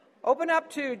Open up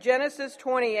to Genesis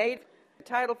 28. The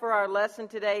title for our lesson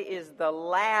today is The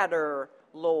Ladder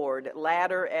Lord.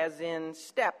 Ladder as in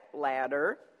step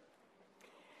ladder.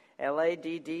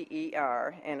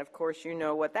 Ladder. And of course you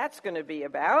know what that's going to be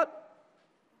about.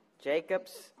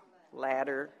 Jacob's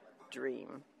ladder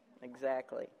dream.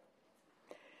 Exactly.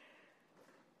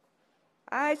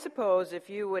 I suppose if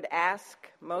you would ask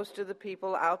most of the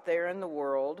people out there in the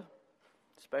world,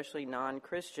 especially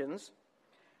non-Christians,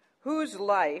 whose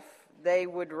life they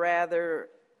would rather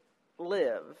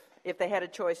live if they had a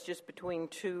choice just between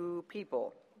two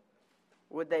people.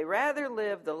 Would they rather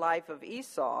live the life of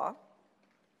Esau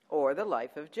or the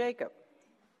life of Jacob?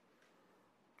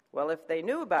 Well, if they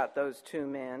knew about those two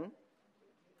men,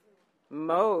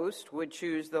 most would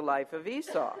choose the life of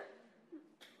Esau.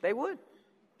 They would.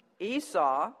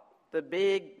 Esau, the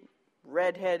big,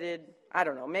 red-headed, I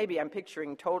don't know, maybe I'm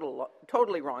picturing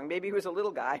totally wrong. Maybe he was a little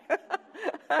guy.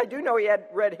 I do know he had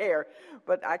red hair,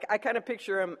 but I kind of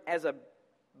picture him as a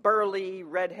burly,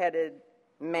 red-headed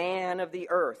man of the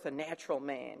earth, a natural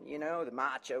man, you know, the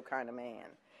macho kind of man.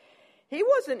 He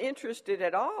wasn't interested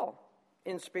at all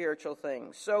in spiritual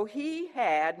things, so he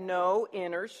had no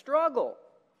inner struggle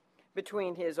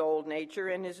between his old nature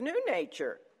and his new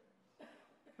nature,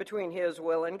 between his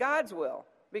will and God's will,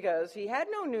 because he had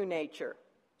no new nature,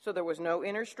 so there was no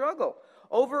inner struggle.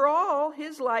 Overall,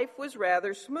 his life was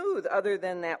rather smooth, other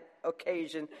than that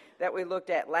occasion that we looked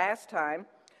at last time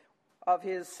of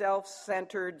his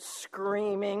self-centered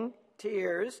screaming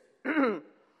tears.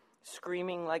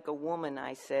 Screaming like a woman,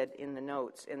 I said in the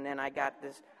notes, and then I got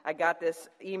this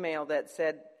email that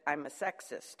said I'm a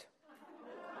sexist.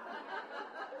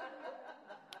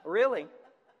 Really?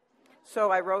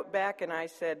 So I wrote back and I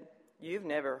said, "You've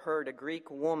never heard a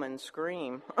Greek woman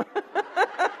scream."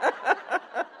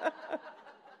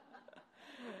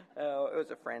 Oh, it was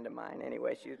a friend of mine.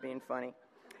 Anyway, she was being funny.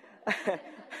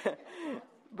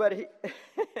 But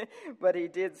he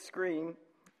did scream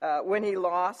when he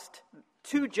lost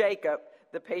to Jacob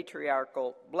the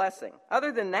patriarchal blessing.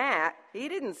 Other than that, he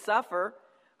didn't suffer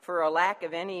for a lack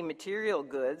of any material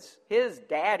goods. His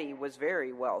daddy was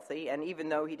very wealthy, and even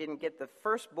though he didn't get the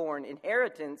firstborn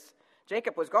inheritance,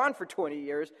 Jacob was gone for 20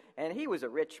 years, and he was a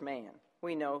rich man.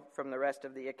 We know from the rest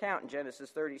of the account in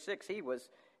Genesis 36, he was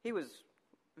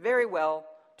very well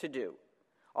to do.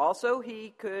 Also,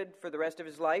 he could, for the rest of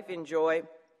his life, enjoy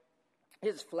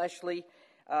his fleshly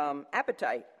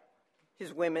appetite,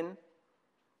 his women,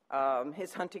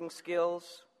 his hunting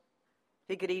skills.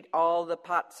 He could eat all the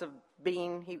pots of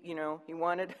bean he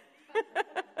wanted.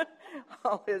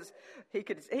 He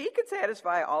could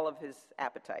satisfy all of his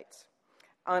appetites.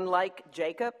 Unlike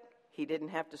Jacob, he didn't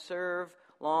have to serve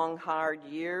long, hard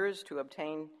years to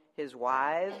obtain his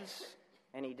wives,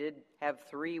 and he did have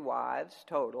 3 wives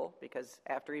total, because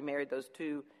after he married those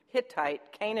 2 Hittite,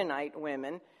 Canaanite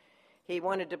women, he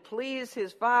wanted to please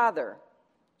his father.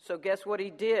 So guess what he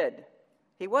did?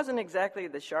 He wasn't exactly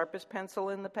the sharpest pencil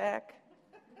in the pack.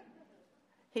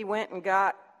 He went and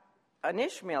got an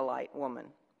Ishmaelite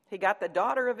woman. He got the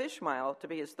daughter of Ishmael to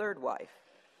be his 3rd wife.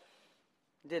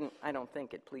 I don't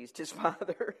think it pleased his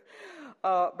father.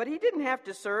 But he didn't have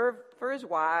to serve for his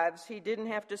wives. He didn't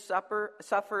have to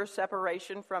suffer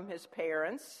separation from his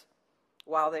parents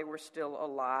while they were still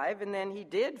alive. And then he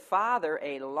did father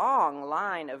a long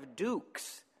line of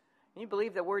dukes. Can you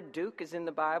believe the word duke is in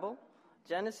the Bible?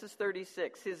 Genesis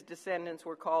 36, his descendants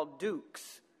were called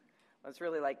dukes. It's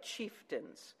really like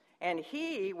chieftains. And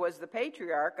he was the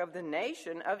patriarch of the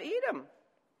nation of Edom.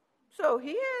 So he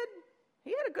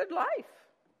had a good life.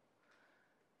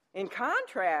 In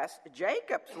contrast,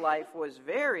 Jacob's life was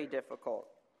very difficult,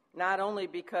 not only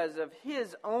because of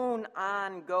his own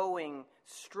ongoing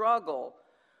struggle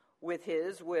with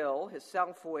his will, his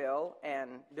self-will, and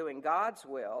doing God's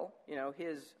will,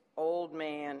 his old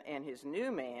man and his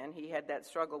new man. He had that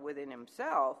struggle within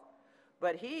himself,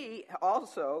 but he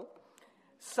also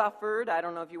suffered, I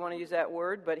don't know if you want to use that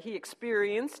word, but he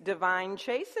experienced divine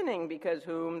chastening, because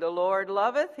whom the Lord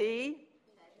loveth, he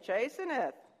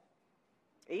chasteneth.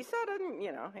 Esau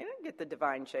he didn't get the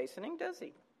divine chastening, does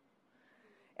he?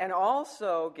 And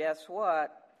also, guess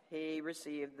what? He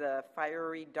received the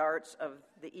fiery darts of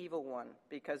the evil one,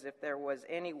 because if there was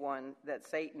anyone that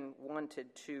Satan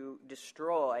wanted to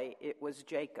destroy, it was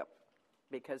Jacob,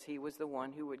 because he was the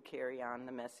one who would carry on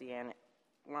the messianic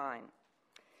line.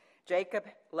 Jacob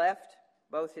left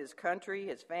both his country,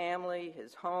 his family,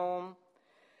 his home,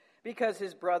 because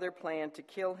his brother planned to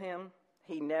kill him.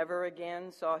 He never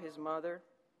again saw his mother,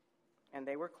 and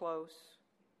they were close.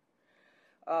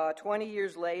 20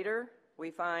 years later, we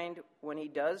find when he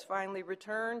does finally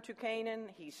return to Canaan,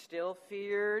 he still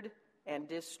feared and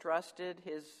distrusted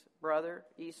his brother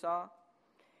Esau.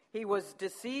 He was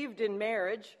deceived in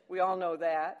marriage. We all know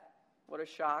that. What a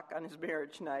shock on his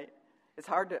marriage night. It's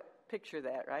hard to picture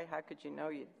that, right? How could you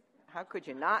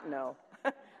not know?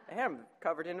 They had him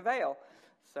covered in a veil,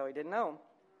 so he didn't know.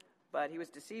 But he was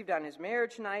deceived on his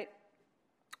marriage night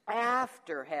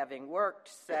after having worked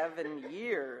 7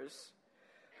 years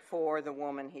for the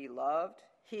woman he loved.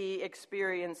 He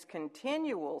experienced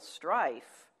continual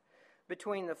strife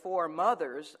between the 4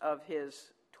 mothers of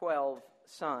his 12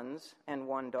 sons and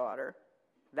 1 daughter.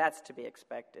 That's to be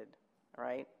expected,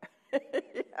 right?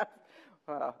 Yeah.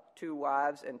 2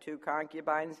 wives and 2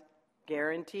 concubines,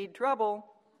 guaranteed trouble,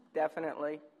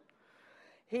 definitely.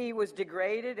 He was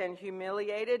degraded and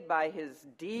humiliated by his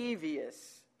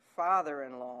devious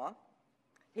father-in-law.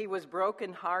 He was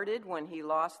brokenhearted when he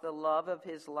lost the love of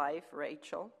his life,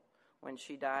 Rachel, when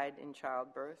she died in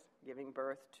childbirth, giving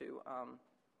birth to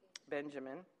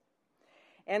Benjamin.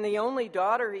 And the only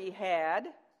daughter he had,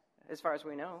 as far as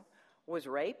we know, was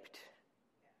raped.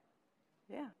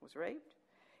 Yeah, was raped.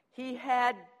 He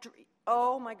had,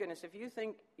 oh my goodness, if you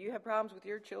think you have problems with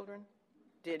your children,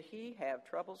 did he have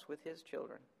troubles with his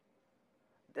children?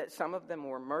 That some of them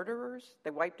were murderers. They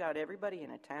wiped out everybody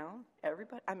in a town.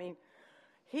 Everybody. I mean,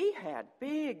 he had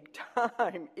big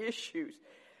time issues.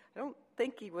 I don't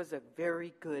think he was a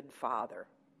very good father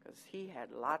because he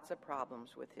had lots of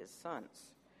problems with his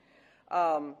sons.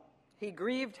 He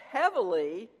grieved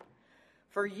heavily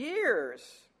for years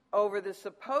over the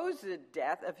supposed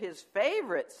death of his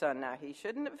favorite son. Now, he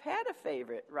shouldn't have had a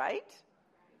favorite, right?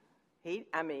 I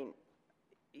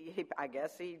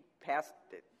guess he passed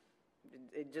it,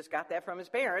 just got that from his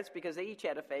parents because they each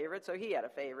had a favorite, so he had a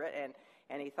favorite,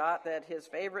 and he thought that his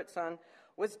favorite son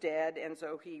was dead, and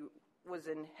so he was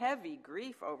in heavy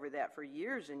grief over that for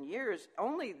years and years,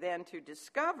 only then to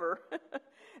discover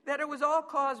that it was all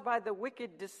caused by the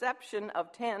wicked deception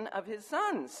of 10 of his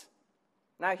sons.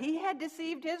 Now, he had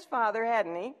deceived his father,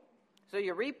 hadn't he? So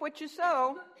you reap what you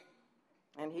sow,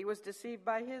 and he was deceived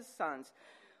by his sons.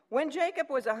 When Jacob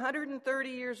was 130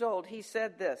 years old, he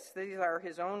said this. These are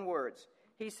his own words.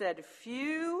 He said,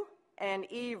 "Few and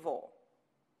evil."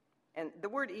 And the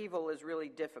word evil is really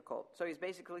difficult. So he's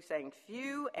basically saying,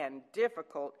 few and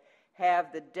difficult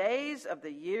have the days of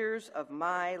the years of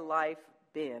my life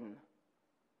been.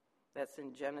 That's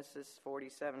in Genesis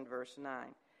 47, verse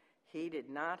 9. He did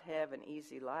not have an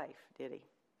easy life, did he?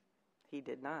 He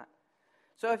did not.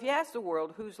 So if you ask the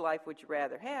world, whose life would you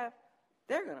rather have?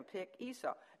 They're going to pick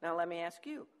Esau. Now let me ask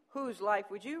you, whose life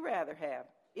would you rather have?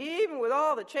 Even with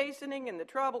all the chastening and the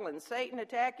trouble and Satan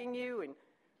attacking you and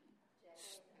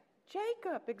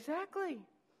Jacob, exactly.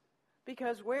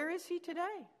 Because where is he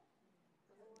today?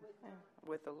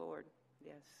 With the Lord,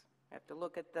 yes. Have to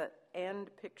look at the end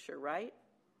picture, right?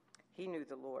 He knew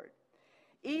the Lord.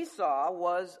 Esau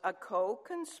was a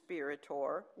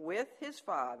co-conspirator with his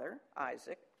father,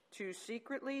 Isaac, to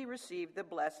secretly receive the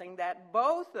blessing that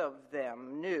both of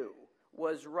them knew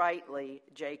was rightly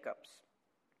Jacob's.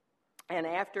 And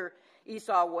after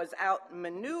Esau was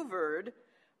outmaneuvered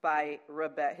by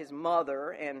his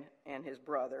mother and his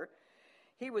brother,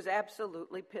 he was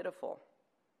absolutely pitiful.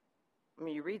 I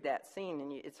mean, you read that scene,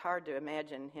 and it's hard to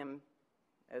imagine him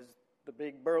as the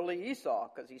big burly Esau,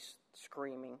 because he's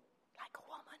screaming like a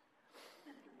woman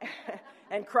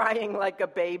and crying like a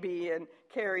baby and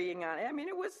carrying on. I mean,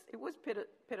 it was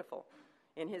pitiful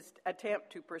in his attempt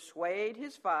to persuade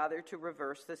his father to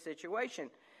reverse the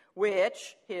situation,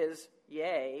 which his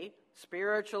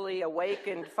spiritually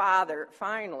awakened father,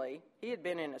 finally, he had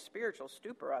been in a spiritual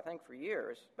stupor, I think, for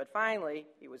years, but finally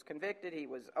he was convicted, he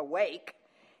was awake,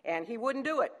 and he wouldn't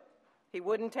do it. He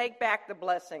wouldn't take back the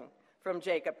blessing from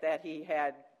Jacob that he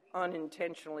had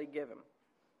unintentionally given.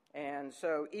 And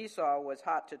so Esau was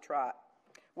hot to trot.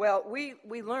 Well,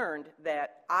 we learned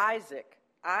that Isaac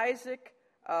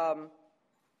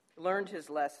learned his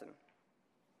lesson,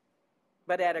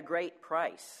 but at a great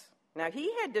price. Now,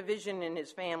 he had division in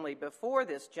his family before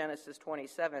this Genesis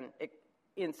 27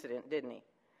 incident, didn't he?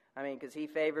 I mean, because he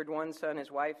favored one son, his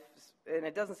wife, and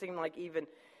it doesn't seem like even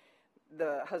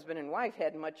the husband and wife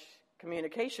had much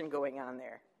communication going on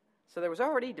there. So there was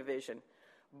already division,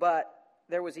 but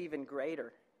there was even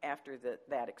greater after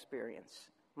that experience,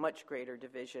 much greater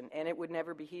division, and it would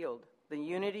never be healed. The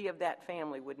unity of that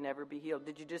family would never be healed.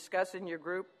 Did you discuss in your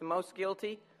group the most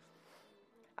guilty?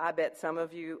 I bet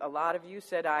a lot of you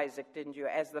said Isaac, didn't you?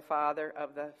 As the father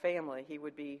of the family, he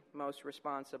would be most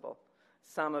responsible.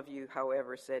 Some of you,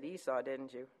 however, said Esau,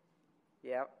 didn't you?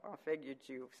 Yeah, I figured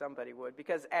somebody would.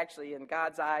 Because actually, in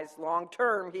God's eyes, long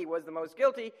term, he was the most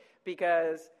guilty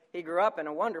because he grew up in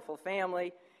a wonderful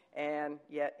family, and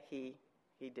yet he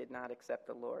He did not accept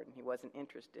the Lord, and he wasn't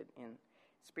interested in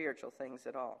spiritual things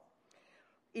at all.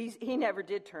 He never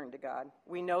did turn to God.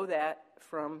 We know that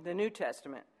from the New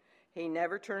Testament. He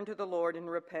never turned to the Lord in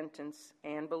repentance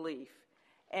and belief.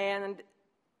 And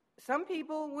some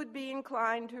people would be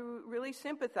inclined to really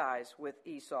sympathize with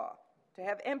Esau, to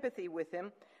have empathy with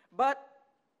him. But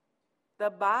the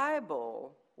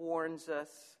Bible warns us,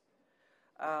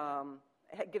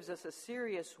 gives us a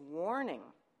serious warning,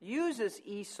 uses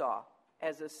Esau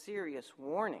as a serious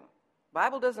warning. The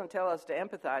Bible doesn't tell us to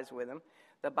empathize with him.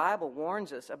 The Bible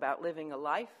warns us about living a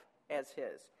life as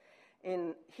his.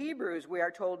 In Hebrews, we are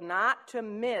told not to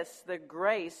miss the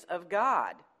grace of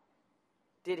God.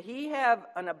 Did he have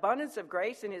an abundance of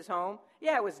grace in his home?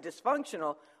 Yeah, it was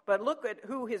dysfunctional, but look at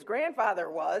who his grandfather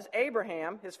was,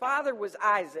 Abraham. His father was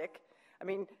Isaac. I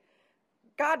mean,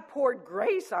 God poured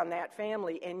grace on that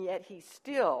family, and yet he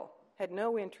still had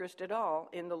no interest at all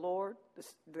in the Lord,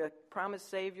 the promised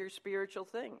Savior, spiritual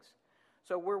things.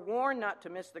 So we're warned not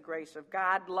to miss the grace of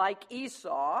God like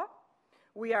Esau.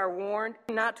 We are warned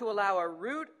not to allow a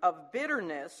root of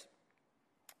bitterness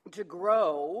to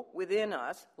grow within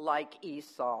us like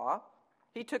Esau.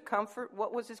 He took comfort.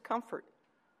 What was his comfort?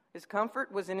 His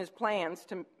comfort was in his plans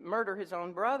to murder his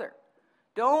own brother.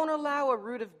 Don't allow a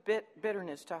root of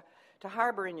bitterness to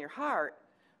harbor in your heart,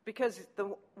 because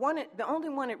the only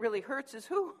one it really hurts is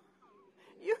who?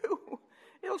 You.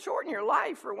 It'll shorten your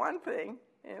life, for one thing.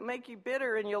 It'll make you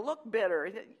bitter, and you'll look bitter.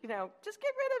 Just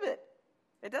get rid of it.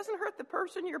 It doesn't hurt the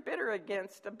person you're bitter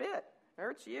against a bit. It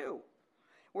hurts you.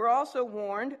 We're also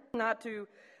warned not to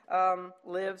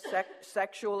live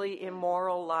sexually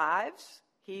immoral lives.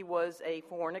 He was a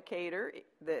fornicator,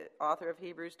 the author of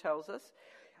Hebrews tells us.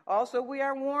 Also, we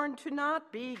are warned to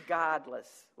not be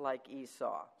godless like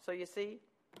Esau. So you see,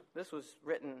 this was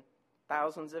written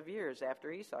thousands of years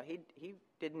after Esau. He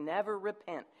did never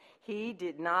repent. He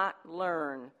did not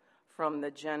learn from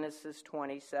the Genesis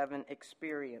 27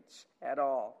 experience at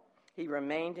all. He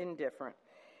remained indifferent.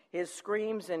 His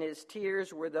screams and his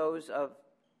tears were those of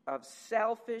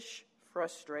selfish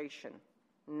frustration,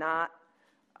 not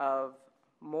of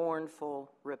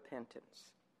mournful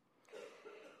repentance.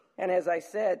 And as I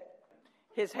said,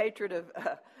 his hatred of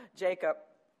Jacob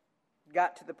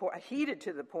got to the point, heated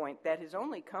to the point that his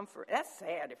only comfort, that's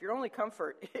sad. If your only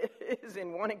comfort is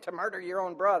in wanting to murder your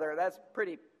own brother, that's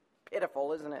pretty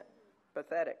pitiful, isn't it?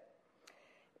 Pathetic.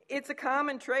 It's a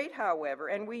common trait, however,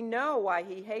 and we know why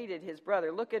he hated his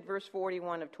brother. Look at verse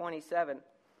 41 of 27.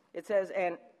 It says,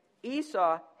 and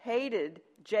Esau hated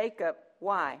Jacob.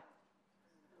 Why?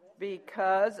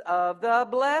 Because of the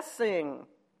blessing.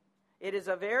 It is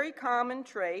a very common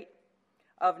trait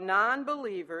of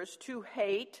non-believers to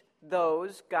hate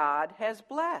those God has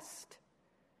blessed.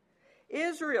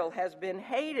 Israel has been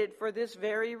hated for this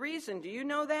very reason. Do you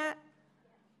know that?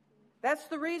 That's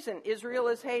the reason Israel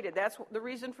is hated. That's the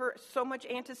reason for so much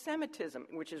anti-Semitism,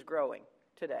 which is growing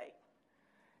today.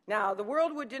 Now, the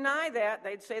world would deny that.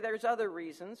 They'd say there's other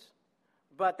reasons.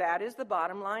 But that is the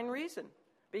bottom line reason.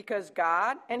 Because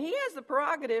God, and he has the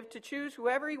prerogative to choose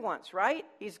whoever he wants, right?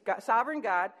 He's sovereign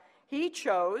God. He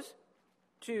chose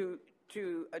to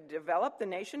develop the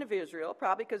nation of Israel,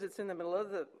 probably because it's in the middle of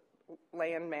the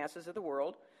land masses of the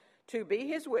world, to be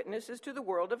his witnesses to the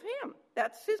world of him.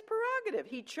 That's his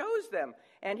prerogative. He chose them,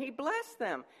 and he blessed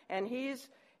them, and he's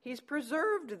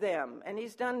preserved them, and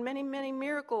he's done many, many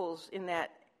miracles in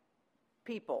that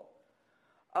people.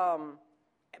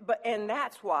 And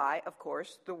that's why, of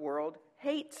course, the world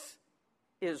hates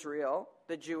Israel,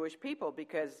 the Jewish people,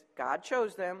 because God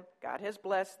chose them, God has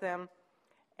blessed them,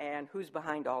 and who's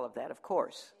behind all of that? Of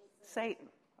course, Satan.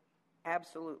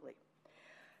 Absolutely.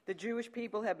 The Jewish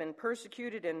people have been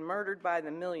persecuted and murdered by the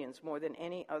millions more than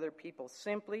any other people,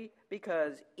 simply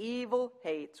because evil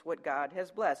hates what God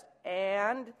has blessed.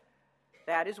 And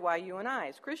that is why you and I,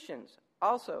 as Christians,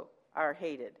 also are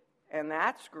hated. And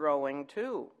that's growing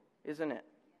too, isn't it?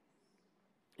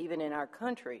 Even in our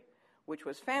country, which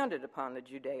was founded upon the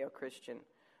Judeo-Christian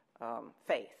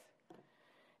faith.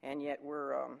 And yet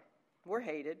we're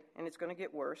hated, and it's going to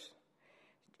get worse.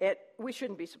 We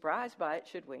shouldn't be surprised by it,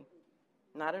 should we?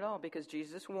 Not at all, because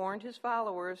Jesus warned his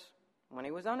followers when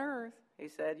he was on earth. He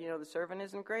said, the servant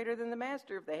isn't greater than the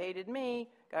master. If they hated me,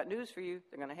 got news for you,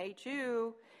 they're going to hate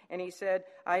you. And he said,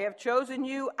 I have chosen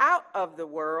you out of the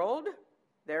world,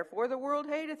 therefore the world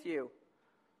hateth you.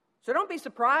 So don't be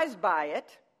surprised by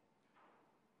it.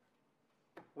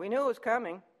 We knew it was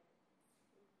coming.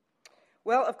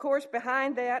 Well, of course,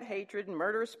 behind that hatred and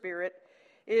murderous spirit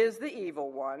is the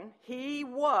evil one. He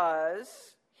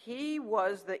was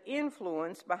the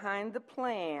influence behind the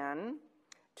plan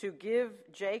to give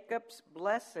Jacob's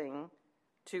blessing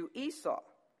to Esau.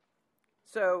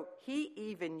 So he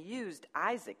even used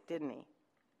Isaac, didn't he?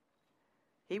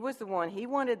 He was the one, he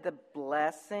wanted the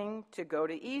blessing to go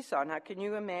to Esau. Now, can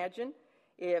you imagine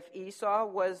if Esau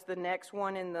was the next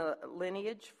one in the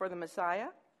lineage for the Messiah?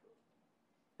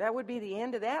 That would be the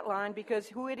end of that line, because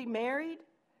who had he married?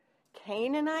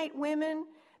 Canaanite women.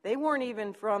 They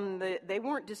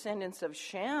weren't descendants of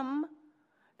Shem.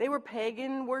 They were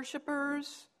pagan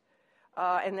worshipers.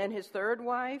 And then his third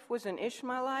wife was an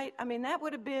Ishmaelite. I mean, that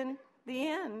would have been the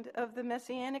end of the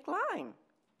Messianic line.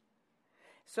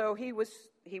 So he was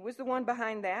the one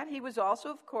behind that. He was also,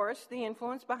 of course, the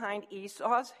influence behind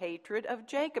Esau's hatred of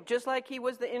Jacob, just like he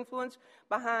was the influence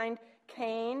behind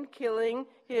Cain killing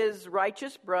his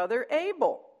righteous brother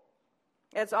Abel.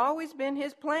 It's always been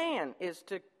his plan, is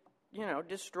to,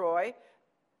 destroy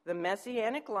the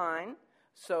Messianic line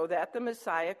so that the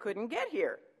Messiah couldn't get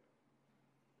here,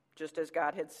 just as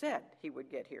God had said he would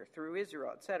get here through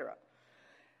Israel, etc.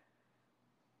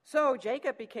 So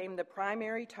Jacob became the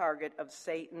primary target of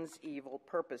Satan's evil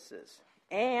purposes.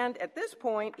 And at this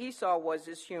point, Esau was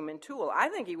his human tool. I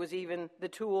think he was even the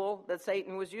tool that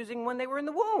Satan was using when they were in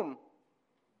the womb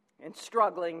and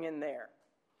struggling in there.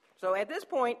 So at this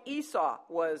point, Esau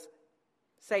was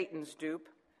Satan's dupe.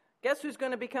 Guess who's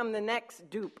going to become the next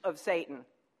dupe of Satan?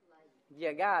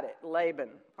 You got it, Laban,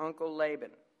 Uncle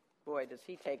Laban. Boy, does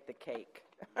he take the cake.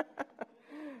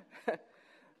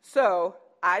 So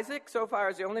Isaac, so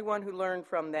far, is the only one who learned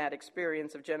from that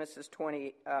experience of Genesis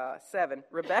 27.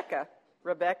 Rebekah,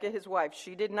 his wife,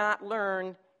 she did not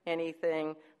learn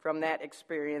anything from that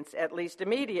experience, at least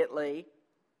immediately,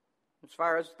 as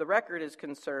far as the record is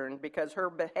concerned, because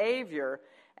her behavior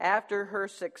after her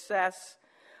success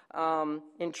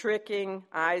in tricking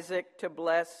Isaac to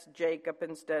bless Jacob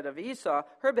instead of Esau,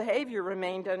 her behavior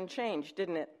remained unchanged,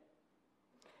 didn't it?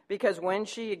 Because when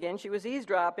she was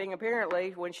eavesdropping,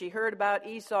 apparently, when she heard about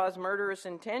Esau's murderous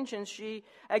intentions, she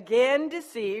again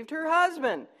deceived her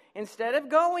husband. Instead of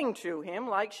going to him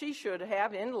like she should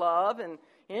have in love and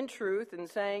in truth and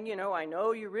saying, I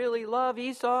know you really love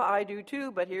Esau, I do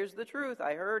too, but here's the truth.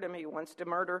 I heard him, he wants to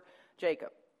murder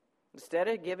Jacob. Instead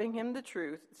of giving him the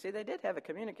truth, see, they did have a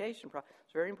communication problem.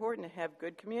 It's very important to have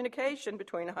good communication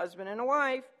between a husband and a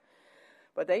wife,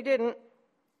 but they didn't.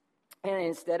 And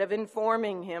instead of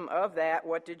informing him of that,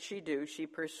 what did she do? She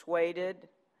persuaded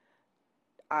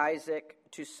Isaac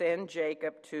to send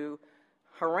Jacob to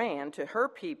Haran, to her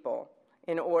people,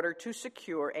 in order to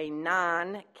secure a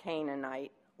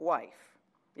non-Canaanite wife.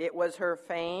 It was her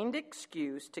feigned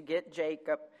excuse to get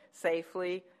Jacob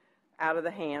safely out of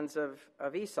the hands of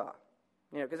Esau.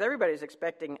 Because everybody's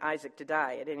expecting Isaac to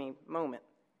die at any moment,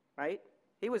 right?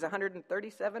 He was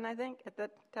 137, I think, at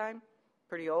that time.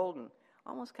 Pretty old and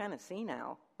almost kind of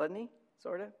senile, wasn't he?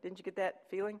 Sort of. Didn't you get that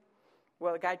feeling?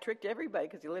 Well, the guy tricked everybody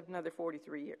because he lived another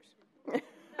 43 years.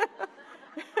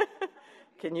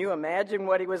 Can you imagine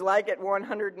what he was like at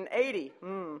 180?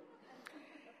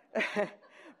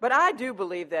 But I do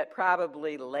believe that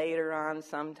probably later on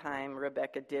sometime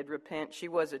Rebekah did repent. She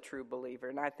was a true believer,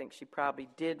 and I think she probably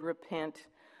did repent,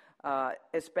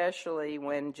 especially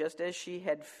when, just as she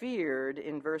had feared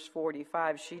in verse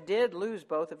 45, she did lose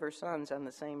both of her sons on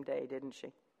the same day, didn't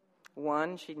she?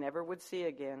 One she never would see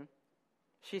again.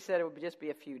 She said it would just be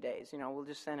a few days. We'll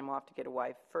just send him off to get a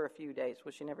wife for a few days.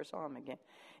 Well, she never saw him again.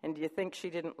 And do you think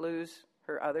she didn't lose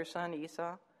her other son,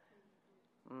 Esau?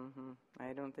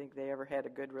 I don't think they ever had a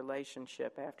good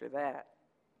relationship after that,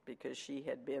 because she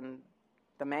had been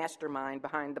the mastermind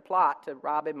behind the plot to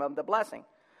rob him of the blessing.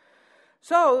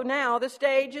 So now the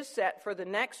stage is set for the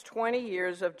next 20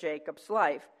 years of Jacob's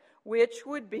life, which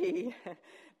would be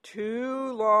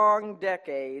 2 long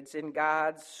decades in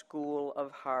God's school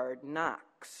of hard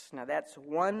knocks. Now that's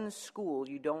one school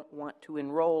you don't want to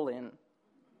enroll in.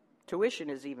 Tuition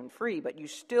is even free, but you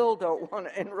still don't want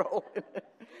to enroll in it.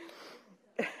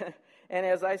 And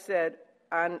as I said,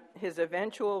 on his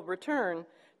eventual return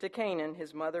to Canaan,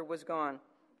 his mother was gone,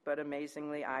 but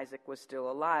amazingly Isaac was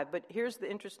still alive. But here's the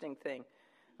interesting thing.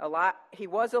 He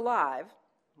was alive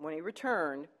when he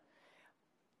returned,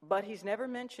 but he's never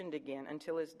mentioned again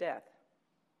until his death.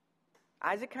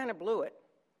 Isaac kind of blew it.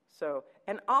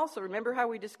 And also, remember how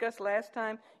we discussed last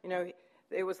time?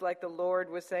 It was like the Lord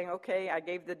was saying, okay, I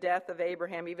gave the death of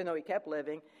Abraham even though he kept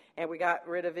living, and we got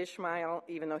rid of Ishmael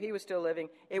even though he was still living.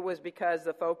 It was because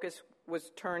the focus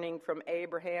was turning from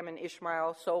Abraham and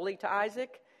Ishmael solely to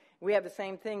Isaac. We have the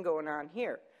same thing going on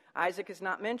here. Isaac is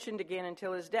not mentioned again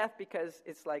until his death, because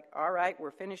it's like, all right,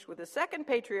 we're finished with the second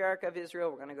patriarch of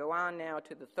Israel. We're going to go on now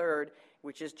to the third,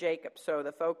 which is Jacob. So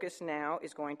the focus now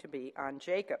is going to be on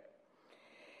Jacob.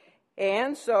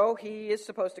 And so he is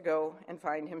supposed to go and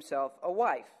find himself a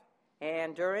wife.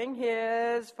 And during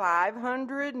his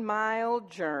 500-mile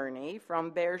journey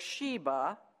from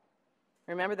Beersheba,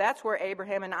 remember that's where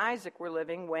Abraham and Isaac were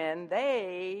living when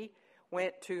they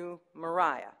went to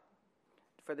Moriah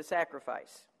for the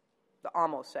sacrifice, the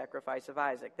almost sacrifice of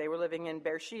Isaac. They were living in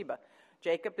Beersheba.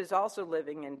 Jacob is also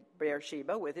living in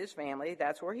Beersheba with his family.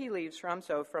 That's where he leaves from.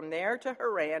 So from there to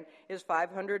Haran is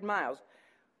 500 miles.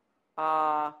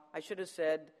 I should have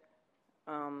said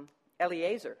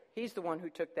Eliezer. He's the one who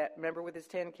took that, remember, with his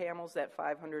 10 camels, that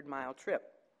 500-mile trip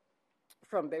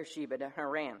from Beersheba to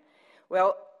Haran.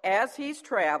 Well, as he's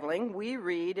traveling, we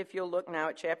read, if you'll look now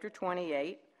at chapter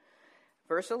 28,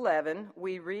 verse 11,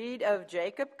 we read of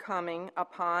Jacob coming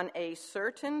upon a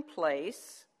certain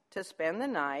place to spend the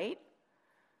night.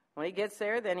 When he gets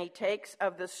there, then he takes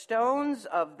of the stones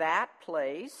of that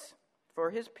place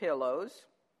for his pillows.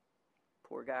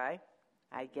 Poor guy.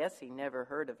 I guess he never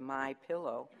heard of my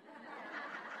pillow.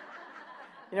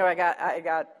 You know, I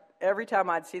got every time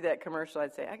I'd see that commercial,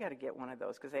 I'd say, I got to get one of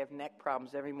those because they have neck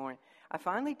problems every morning. I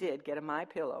finally did get a My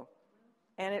Pillow,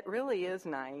 and it really is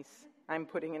nice. I'm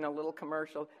putting in a little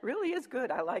commercial. It really is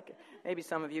good. I like it. Maybe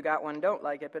some of you got one and don't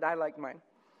like it, but I like mine.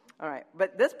 All right,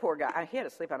 but this poor guy, he had to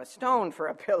sleep on a stone for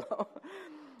a pillow.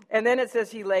 And then it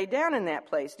says he lay down in that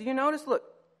place. Do you notice? Look,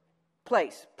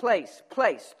 place, place,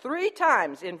 place. 3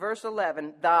 times in verse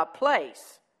 11, the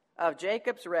place of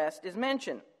Jacob's rest is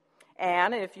mentioned.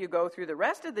 And if you go through the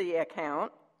rest of the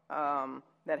account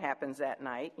that happens that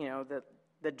night, you know,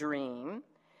 the dream,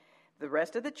 the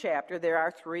rest of the chapter, there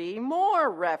are 3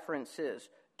 more references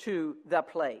to the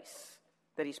place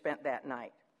that he spent that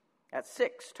night. That's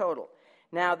 6 total.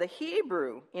 Now,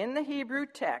 in the Hebrew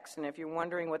text, and if you're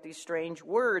wondering what these strange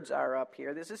words are up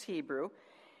here, this is Hebrew,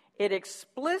 it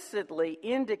explicitly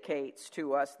indicates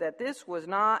to us that this was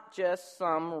not just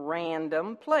some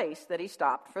random place that he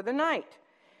stopped for the night.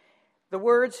 The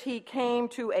words "he came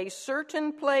to a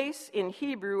certain place" in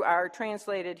Hebrew are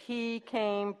translated "he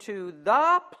came to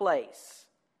the place."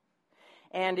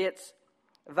 And it's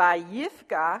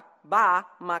 "vayifka ba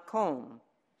makom."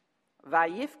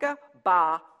 Vayifka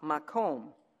ba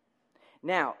makom.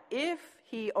 Now, if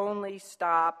he only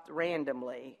stopped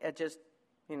randomly, it just,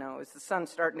 you know, it's the sun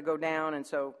starting to go down, and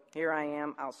so here I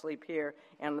am, I'll sleep here,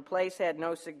 and the place had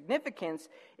no significance,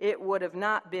 it would have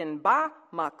not been ba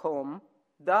makom,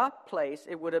 the place,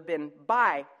 it would have been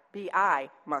bi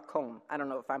makom. I don't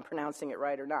know if I'm pronouncing it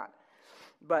right or not,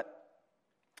 but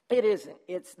it isn't.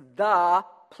 It's the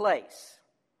place.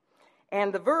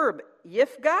 And the verb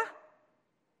yifga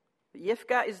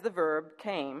is the verb,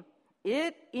 came.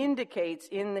 It indicates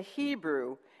in the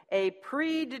Hebrew a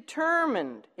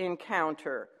predetermined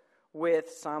encounter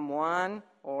with someone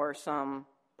or some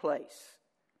place.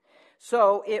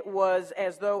 So it was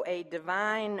as though a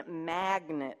divine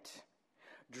magnet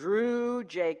drew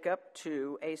Jacob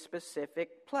to a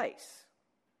specific place.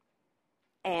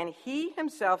 And he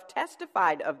himself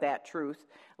testified of that truth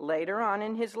later on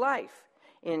in his life.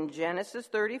 In Genesis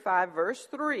 35, verse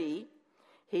 3,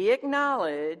 he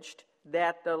acknowledged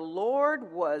that the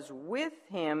Lord was with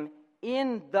him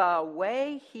in the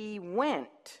way he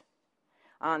went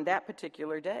on that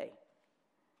particular day.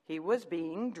 He was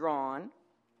being drawn.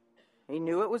 He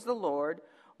knew it was the Lord,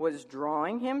 was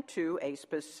drawing him to a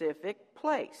specific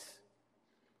place.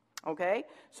 Okay?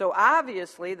 So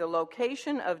obviously the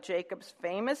location of Jacob's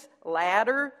famous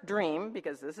ladder dream,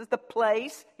 because this is the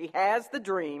place, he has the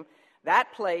dream,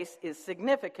 that place is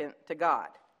significant to God.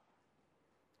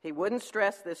 He wouldn't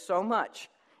stress this so much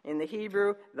in the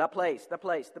Hebrew, the place, the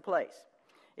place, the place,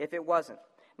 if it wasn't.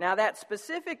 Now that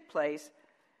specific place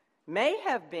may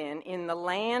have been in the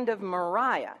land of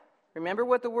Moriah. Remember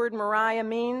what the word Moriah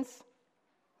means?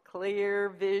 Clear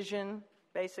vision,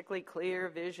 basically clear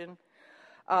vision.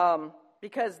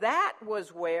 Because that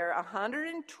was where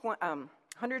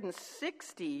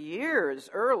 160 years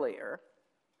earlier,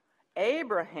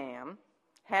 Abraham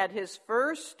had his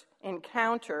first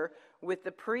encounter with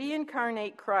the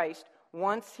pre-incarnate Christ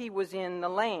once he was in the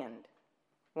land,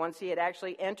 once he had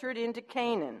actually entered into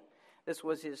Canaan. This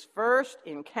was his first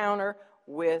encounter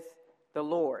with the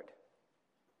Lord.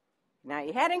 Now,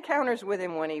 he had encounters with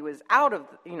him when he was out of,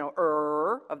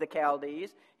 Ur of the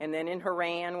Chaldees, and then in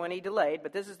Haran when he delayed,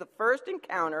 but this is the first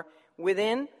encounter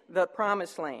within the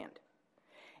promised land.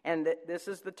 And this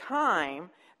is the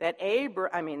time that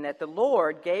that the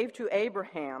Lord gave to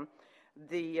Abraham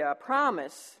the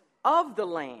promise of the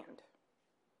land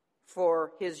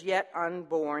for his yet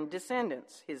unborn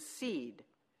descendants, his seed.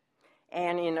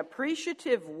 And in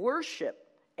appreciative worship,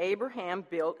 Abraham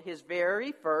built his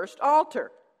very first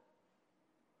altar.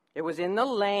 It was in the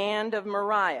land of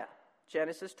Moriah,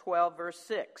 Genesis 12, verse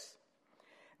 6.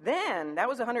 Then, that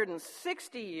was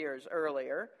 160 years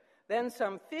earlier. Then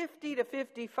some 50 to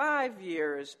 55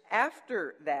 years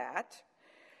after that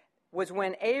was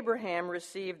when Abraham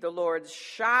received the Lord's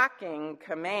shocking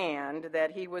command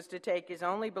that he was to take his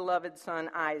only beloved son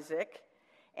Isaac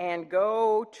and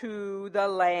go to the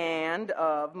land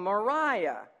of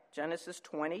Moriah. Genesis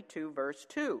 22, verse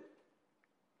 2.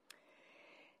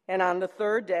 And on the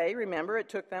third day, remember, it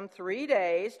took them 3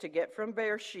 days to get from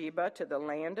Beersheba to the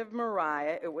land of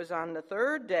Moriah. It was on the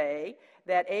third day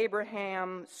that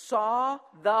Abraham saw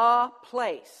the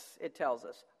place, it tells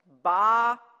us,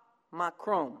 Ba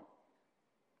Makrom.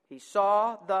 He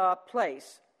saw the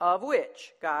place of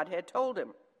which God had told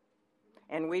him.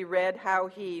 And we read how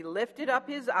he lifted up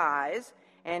his eyes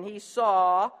and he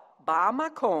saw Ba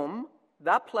Makom,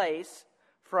 the place,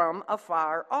 from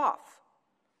afar off.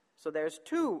 So there's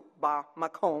 2 Ba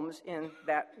Makoms in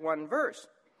that one verse.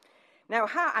 Now,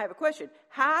 I have a question.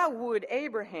 How would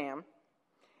Abraham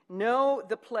know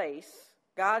the place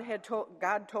God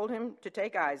told him to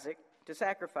take Isaac to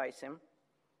sacrifice him?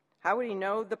 How would he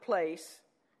know the place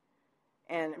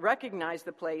and recognize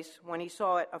the place when he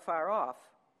saw it afar off,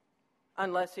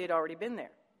 unless he had already been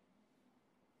there?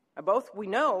 We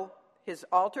know his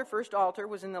first altar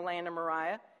was in the land of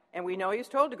Moriah, and we know he was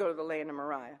told to go to the land of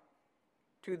Moriah,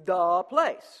 to the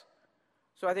place.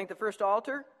 So I think the first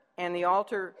altar and the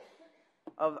altar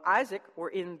of Isaac were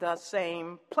in the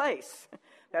same place.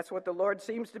 That's what the Lord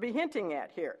seems to be hinting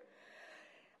at here.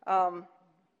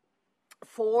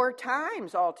 4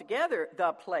 times altogether,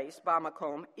 the place, Ba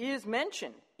Makom, is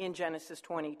mentioned in Genesis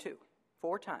 22.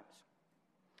 4 times.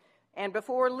 And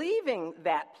before leaving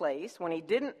that place, when he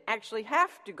didn't actually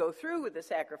have to go through with the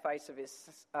sacrifice of his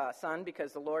son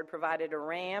because the Lord provided a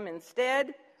ram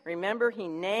instead, remember, he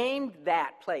named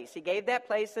that place. He gave that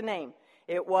place a name.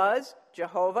 It was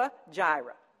Jehovah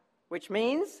Jireh, which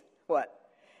means what?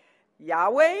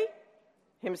 Yahweh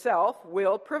himself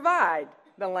will provide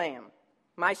the lamb.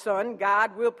 My son,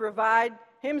 God, will provide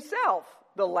himself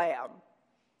the lamb.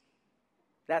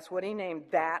 That's what he named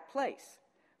that place.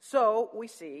 So we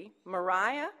see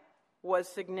Moriah was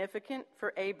significant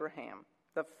for Abraham,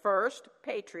 the first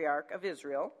patriarch of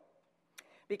Israel,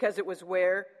 because it was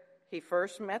where he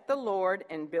first met the Lord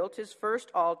and built his first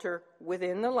altar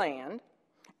within the land,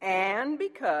 and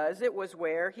because it was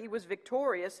where he was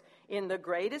victorious in the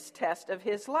greatest test of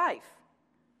his life,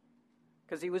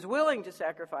 because he was willing to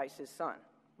sacrifice his son,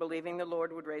 believing the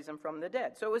Lord would raise him from the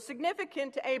dead. So it was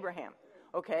significant to Abraham.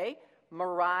 Okay,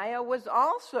 Moriah was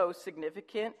also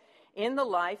significant in the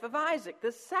life of Isaac,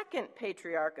 the second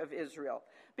patriarch of Israel,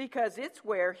 because it's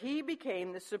where he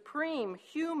became the supreme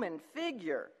human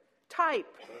figure,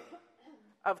 type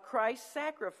of Christ's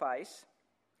sacrifice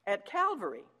at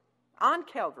Calvary, on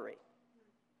Calvary,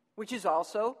 which is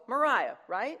also Moriah,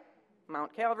 right?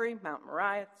 Mount Calvary, Mount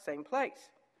Moriah, same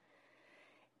place.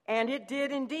 And it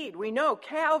did indeed. We know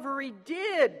Calvary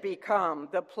did become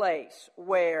the place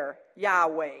where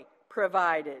Yahweh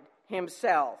provided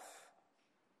himself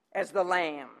as the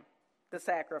lamb, the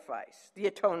sacrifice, the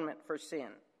atonement for sin.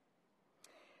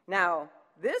 Now,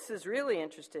 this is really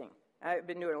interesting. I've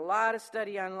been doing a lot of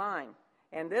study online,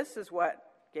 and this is what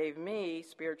gave me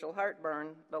spiritual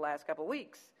heartburn the last couple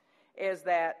weeks, is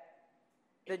that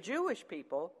the Jewish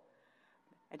people,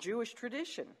 a Jewish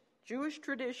tradition,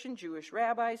 Jewish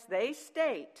rabbis, they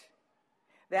state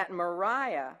that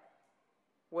Moriah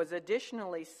was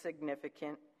additionally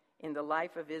significant in the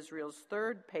life of Israel's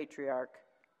third patriarch,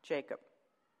 Jacob.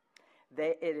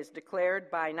 It is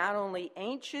declared by not only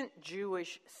ancient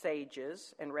Jewish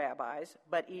sages and rabbis,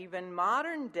 but even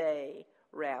modern-day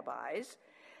rabbis,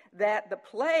 that the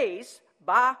place,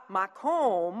 Ba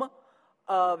Makom,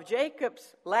 of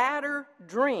Jacob's latter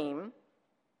dream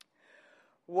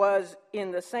was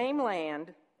in the same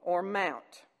land or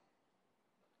mount,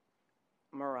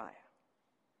 Moriah.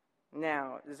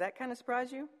 Now, does that kind of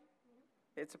surprise you?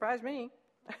 It surprised me.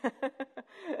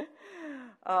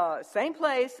 Same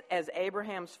place as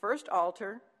Abraham's first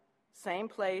altar, same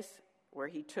place where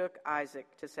he took Isaac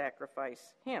to sacrifice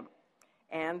him.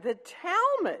 And the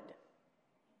Talmud,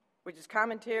 which is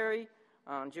commentary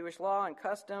on Jewish law and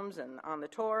customs and on the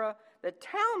Torah, the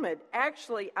Talmud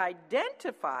actually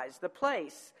identifies the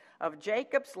place of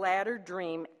Jacob's latter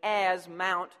dream as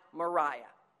Mount Moriah.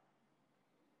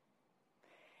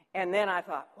 And then I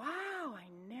thought, wow,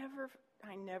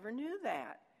 I never knew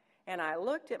that. And I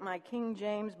looked at my King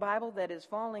James Bible that is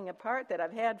falling apart, that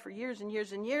I've had for years and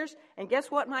years and years, and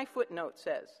guess what my footnote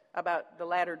says about the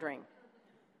latter dream?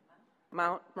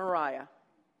 Mount Moriah.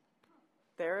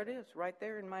 There it is, right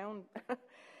there in my own.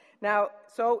 Now,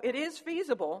 so it is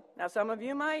feasible. Now, some of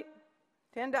you might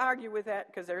tend to argue with that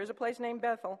because there is a place named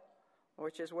Bethel,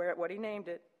 which is what he named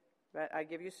it. But I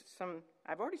give you some.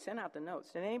 I've already sent out the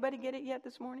notes. Did anybody get it yet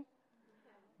this morning?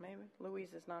 Maybe.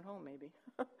 Louise is not home, maybe.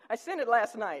 I sent it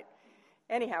last night.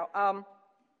 Anyhow,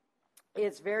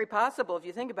 it's very possible, if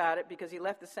you think about it, because he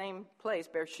left the same place,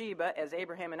 Beersheba, as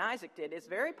Abraham and Isaac did, it's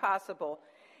very possible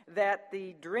that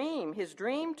his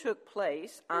dream took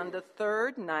place on the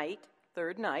third night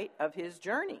of his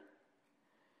journey.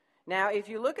 Now, if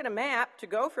you look at a map to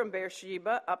go from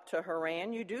Beersheba up to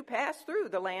Haran, you do pass through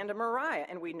the land of Moriah,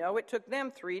 and we know it took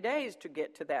them 3 days to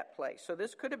get to that place. So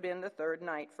this could have been the third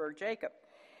night for Jacob.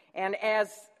 And as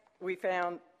we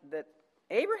found that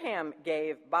Abraham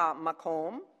gave Ba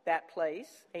Makom, that place,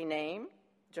 a name,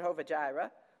 Jehovah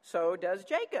Jireh, so does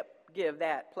Jacob give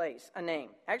that place a name.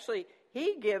 Actually,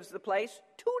 he gives the place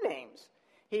 2 names.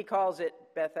 He calls it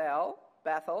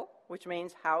Bethel, which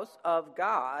means house of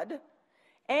God,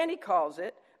 and he calls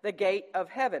it the gate of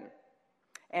heaven.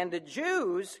 And the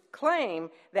Jews claim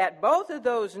that both of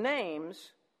those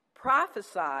names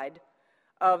prophesied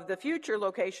of the future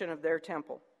location of their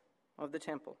temple, of the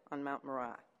temple on Mount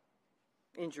Moriah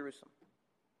in Jerusalem.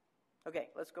 Okay,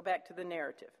 let's go back to the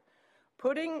narrative.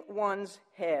 Putting one's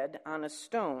head on a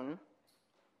stone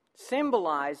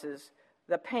symbolizes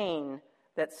the pain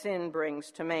that sin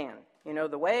brings to man. You know,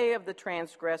 the way of the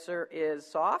transgressor is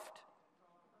soft,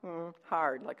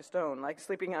 hard, like a stone, like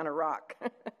sleeping on a rock.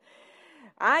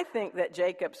 I think that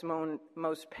Jacob's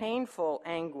most painful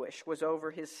anguish was over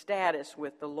his status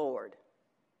with the Lord,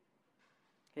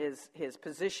 his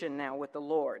position now with the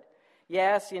Lord.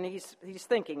 Yes, and he's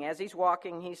thinking. As he's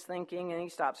walking, he's thinking, and he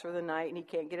stops for the night, and he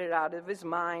can't get it out of his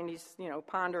mind. He's,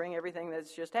 pondering everything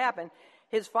that's just happened.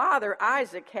 His father,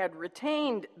 Isaac, had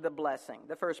retained the blessing,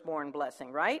 the firstborn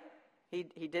blessing, right? He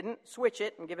didn't switch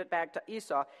it and give it back to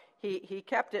Esau. He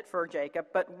kept it for Jacob.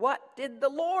 But what did the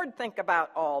Lord think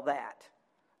about all that?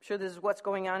 I'm sure this is what's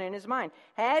going on in his mind.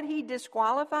 Had he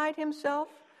disqualified himself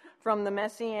from the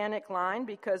Messianic line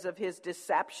because of his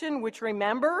deception, which,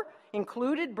 remember,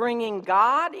 included bringing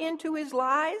God into his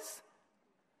lies?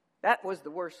 That was the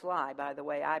worst lie, by the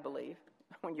way, I believe,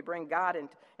 when you bring God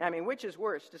into... which is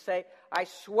worse, to say, I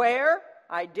swear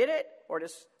I did it, or to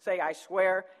say, I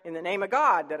swear in the name of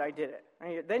God that I did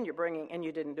it. Then you're bringing, and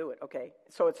you didn't do it. Okay,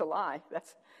 so it's a lie.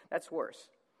 That's worse.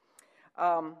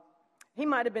 He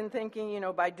might have been thinking,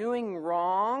 by doing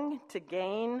wrong to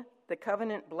gain the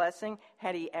covenant blessing,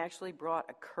 had he actually brought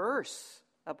a curse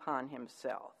upon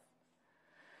himself.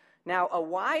 Now, a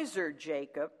wiser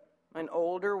Jacob, an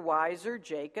older, wiser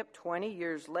Jacob, 20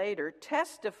 years later,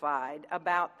 testified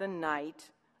about the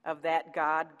night of that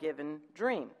God-given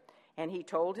dream. And he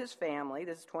told his family,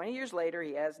 this is 20 years later,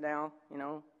 he has now,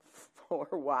 4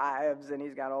 wives, and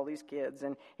he's got all these kids,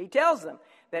 and he tells them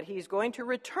that he's going to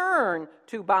return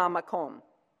to Ba Makom,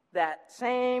 that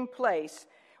same place,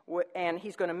 and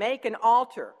he's going to make an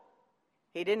altar.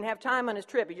 He didn't have time on his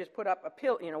trip. He just put up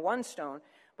one stone.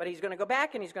 But he's going to go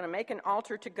back and he's going to make an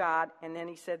altar to God. And then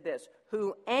he said this,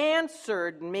 who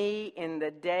answered me in the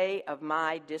day of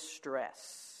my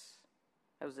distress.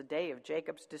 That was the day of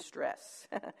Jacob's distress.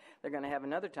 They're going to have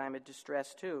another time of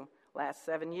distress too. Last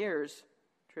 7 years,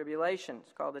 tribulation.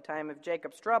 It's called the time of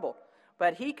Jacob's trouble.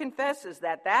 But he confesses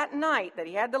that night that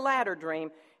he had the ladder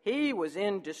dream, he was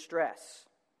in distress.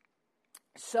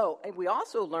 So we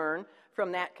also learn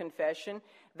from that confession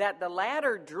that the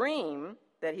latter dream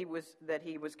that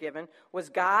he was given was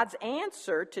God's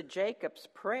answer to Jacob's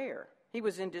prayer. He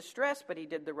was in distress, but he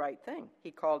did the right thing.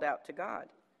 He called out to God.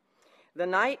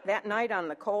 That night on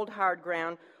the cold, hard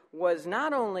ground was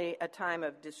not only a time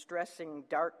of distressing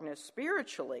darkness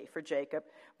spiritually for Jacob,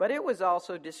 but it was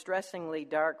also distressingly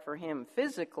dark for him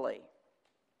physically.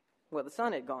 Well, the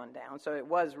sun had gone down, so it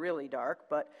was really dark,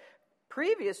 but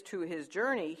previous to his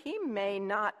journey, he may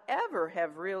not ever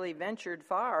have really ventured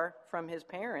far from his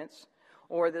parents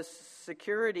or the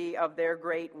security of their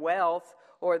great wealth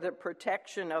or the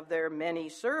protection of their many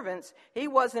servants. He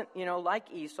wasn't,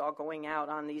 like Esau, going out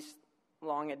on these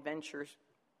long adventures.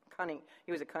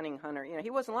 He was a cunning hunter. He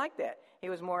wasn't like that. He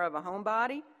was more of a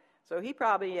homebody, so he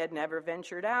probably had never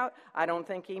ventured out. I don't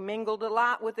think he mingled a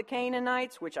lot with the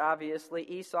Canaanites, which obviously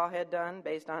Esau had done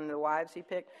based on the wives he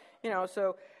picked.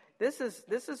 So this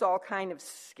is all kind of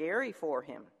scary for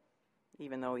him,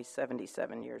 even though he's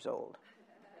 77 years old.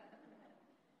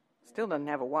 Still doesn't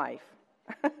have a wife.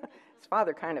 His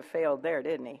father kind of failed there,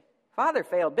 didn't he? Father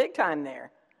failed big time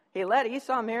there. He let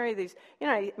Esau marry these,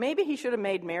 maybe he should have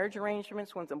made marriage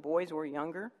arrangements when the boys were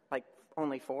younger, like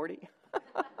only 40.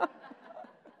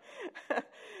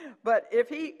 But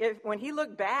when he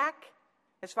looked back,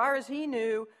 as far as he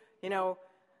knew,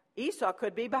 Esau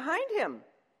could be behind him.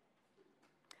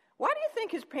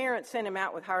 think his parents sent him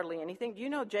out with hardly anything. Do you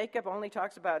know Jacob only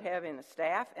talks about having a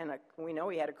staff, and we know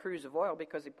he had a cruse of oil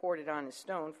because he poured it on his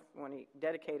stone when he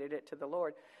dedicated it to the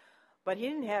Lord. But he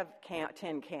didn't have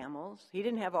 10 camels. He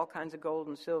didn't have all kinds of gold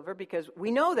and silver, because we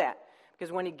know that.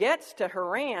 Because when he gets to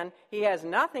Haran, he has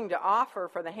nothing to offer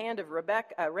for the hand of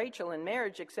Rachel in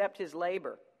marriage except his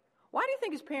labor. Why do you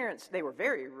think his parents, they were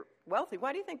very wealthy,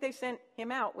 why do you think they sent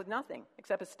him out with nothing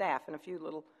except a staff and a few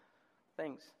little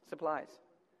things, supplies?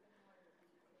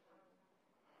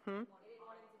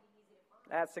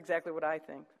 That's exactly what I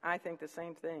think. I think the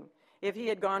same thing. If he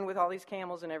had gone with all these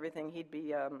camels and everything, he'd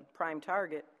be prime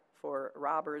target for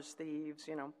robbers, thieves,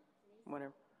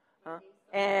 whatever. Huh?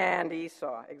 And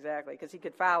Esau, exactly, because he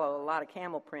could follow a lot of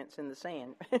camel prints in the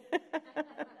sand.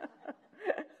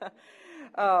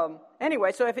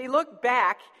 Anyway, so if he looked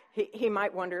back, he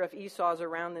might wonder if Esau's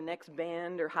around the next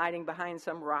bend or hiding behind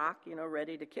some rock,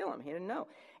 ready to kill him. He didn't know.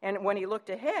 And when he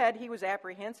looked ahead, he was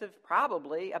apprehensive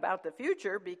probably about the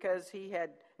future, because he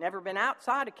had never been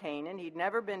outside of Canaan. He'd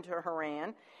never been to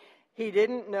Haran. He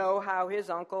didn't know how his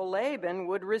uncle Laban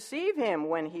would receive him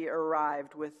when he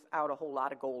arrived without a whole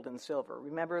lot of gold and silver.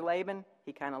 Remember Laban?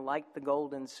 He kind of liked the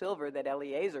gold and silver that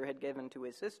Eliezer had given to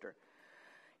his sister.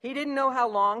 He didn't know how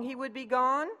long he would be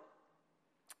gone.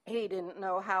 He didn't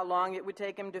know how long it would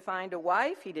take him to find a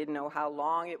wife. He didn't know how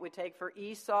long it would take for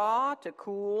Esau to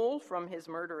cool from his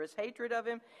murderous hatred of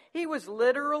him. He was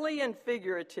literally and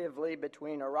figuratively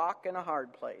between a rock and a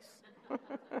hard place.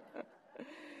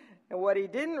 And what he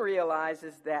didn't realize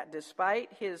is that despite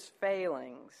his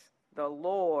failings, the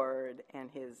Lord and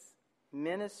his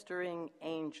ministering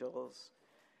angels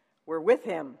were with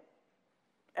him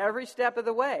every step of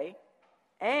the way,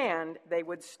 and they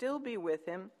would still be with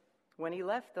him when he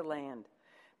left the land.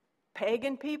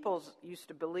 Pagan peoples used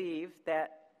to believe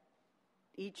that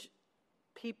each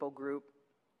people group,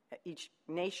 each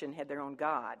nation had their own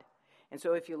god. And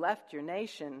so if you left your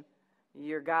nation,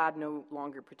 your God no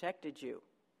longer protected you.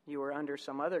 You were under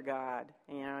some other god.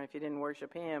 If you didn't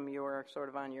worship him, you were sort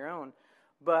of on your own.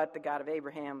 But the God of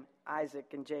Abraham, Isaac,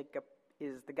 and Jacob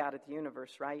is the God of the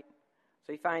universe, right?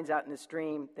 So he finds out in this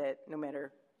dream that no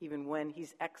matter even when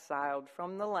he's exiled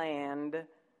from the land,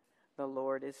 the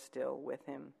Lord is still with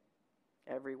him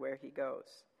everywhere he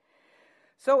goes.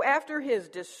 So after his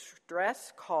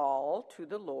distress call to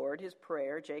the Lord, his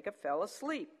prayer, Jacob fell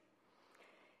asleep.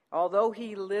 Although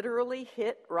he literally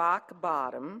hit rock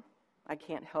bottom, I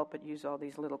can't help but use all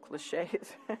these little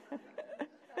cliches.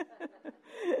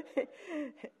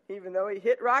 Even though he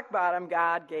hit rock bottom,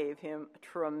 God gave him a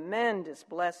tremendous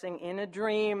blessing in a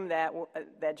dream that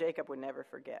Jacob would never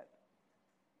forget.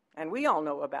 And we all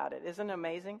know about it. Isn't it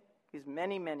amazing? These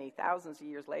many, many thousands of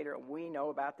years later, we know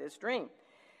about this dream.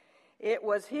 It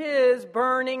was his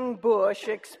burning bush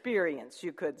experience,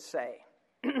 you could say.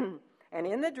 And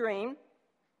in the dream,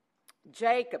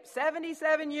 Jacob,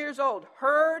 77 years old,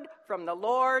 heard from the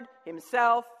Lord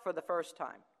himself for the first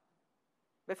time.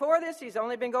 Before this, he's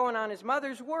only been going on his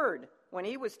mother's word when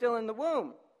he was still in the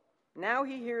womb. Now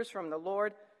he hears from the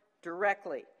Lord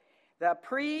directly. The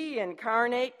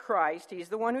pre-incarnate Christ, he's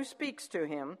the one who speaks to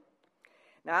him,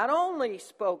 not only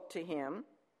spoke to him,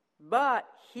 but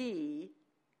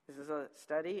this is a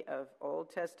study of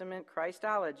Old Testament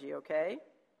Christology, okay?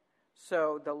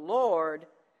 So the Lord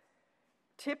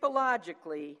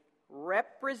typologically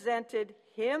represented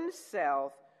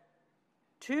himself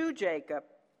to Jacob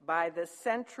by the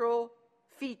central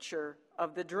feature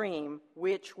of the dream,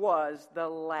 which was the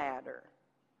ladder.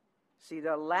 See,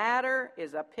 the ladder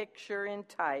is a picture in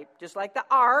type, just like the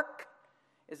ark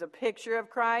is a picture of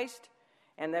Christ,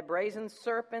 and the brazen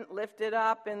serpent lifted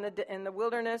up in the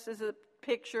wilderness is a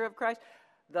picture of Christ.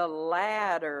 The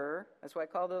ladder, that's why I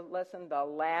call the lesson the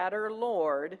ladder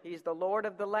Lord. He's the Lord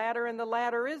of the ladder, and the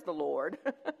ladder is the Lord.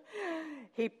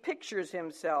 He pictures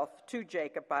himself to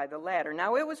Jacob by the ladder.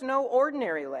 Now, it was no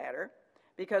ordinary ladder,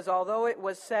 because although it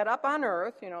was set up on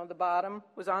earth, the bottom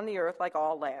was on the earth like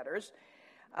all ladders,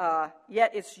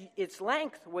 yet its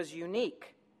length was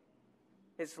unique.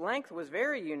 Its length was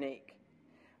very unique.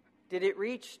 Did it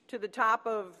reach to the top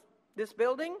of this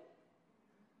building?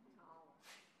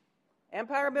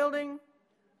 Empire Building?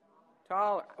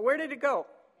 Taller. Where did it go?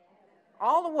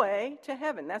 All the way to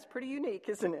heaven. That's pretty unique,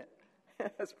 isn't it?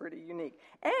 That's pretty unique.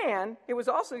 And it was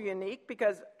also unique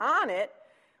because on it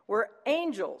were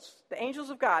angels, the angels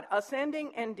of God,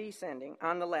 ascending and descending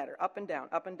on the ladder, up and down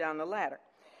the ladder.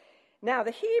 Now,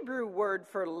 the Hebrew word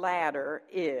for ladder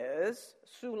is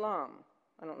sulam.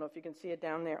 I don't know if you can see it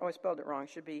down there. Oh, I spelled it wrong.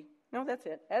 Should be, no, that's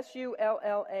it.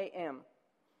 S-U-L-L-A-M.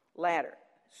 Ladder.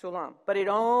 Sulam. But it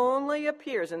only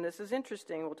appears, and this is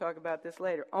interesting, we'll talk about this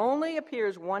later, only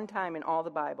appears one time in all the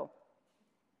Bible.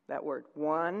 that word.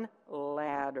 One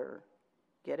ladder.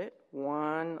 Get it?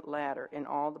 One ladder in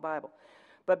all the Bible.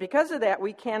 But because of that,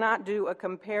 we cannot do a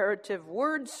comparative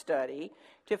word study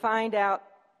to find out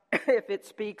if it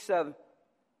speaks of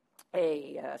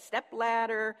a step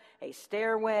ladder, a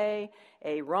stairway,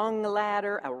 a rung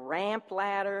ladder, a ramp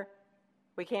ladder.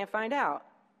 We can't find out.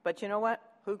 But you know what?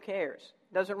 Who cares?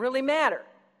 Doesn't really matter.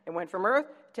 It went from earth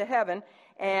to heaven,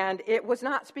 and it was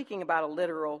not speaking about a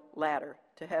literal ladder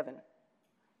to heaven.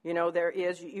 You know, there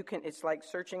is, you can, it's like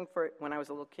searching for, when I was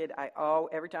a little kid,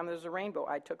 every time there was a rainbow,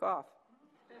 I took off.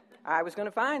 I was going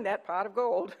to find that pot of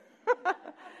gold.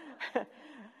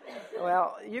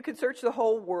 Well, you could search the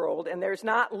whole world, and there's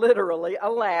not literally a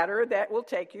ladder that will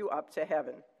take you up to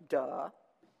heaven. Duh.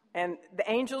 And the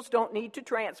angels don't need to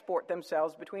transport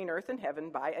themselves between earth and heaven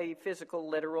by a physical,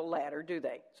 literal ladder, do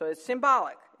they? So it's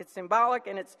symbolic. It's symbolic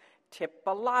and it's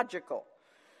typological.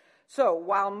 So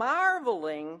while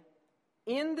marveling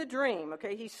in the dream,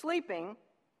 okay, he's sleeping,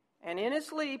 and in his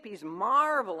sleep he's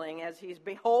marveling as he's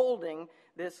beholding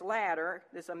this ladder,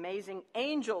 this amazing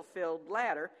angel-filled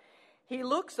ladder. He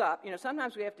looks up. You know,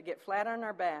 sometimes we have to get flat on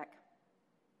our back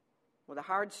with a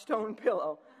hard stone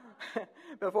pillow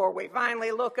before we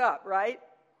finally look up, right?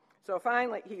 So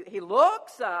finally, he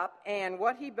looks up, and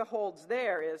what he beholds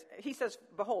there is, he says,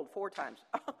 behold, 4 times.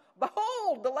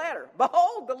 Behold the ladder.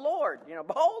 Behold the Lord. You know,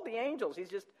 behold the angels. He's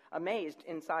just amazed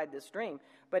inside this dream.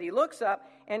 But he looks up,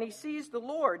 and he sees the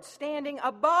Lord standing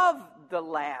above the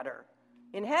ladder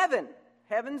in heaven.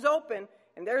 Heaven's open,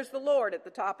 and there's the Lord at the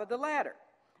top of the ladder.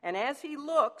 And as he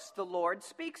looks, the Lord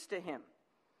speaks to him.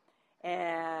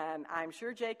 And I'm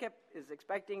sure Jacob is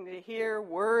expecting to hear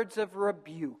words of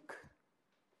rebuke.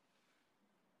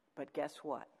 But guess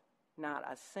what? Not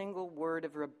a single word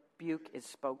of rebuke is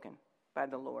spoken by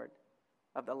the Lord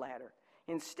of the ladder.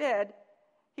 Instead,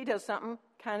 he does something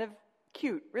kind of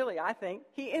cute, really, I think.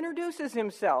 He introduces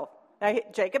himself. Now,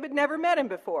 Jacob had never met him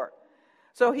before.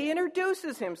 So he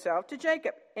introduces himself to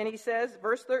Jacob. And he says,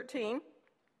 verse 13,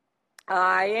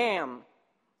 I am.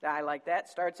 I like that.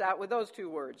 Starts out with those 2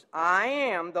 words. I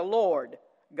am the Lord,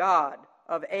 God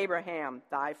of Abraham,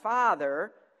 thy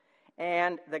father,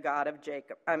 and the God of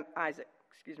Isaac.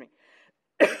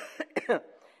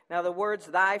 Now the words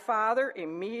thy father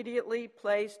immediately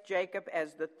placed Jacob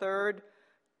as the 3rd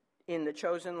in the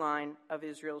chosen line of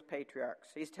Israel's patriarchs.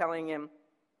 He's telling him,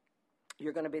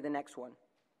 you're going to be the next one.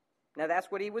 Now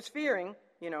that's what he was fearing.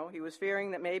 You know, he was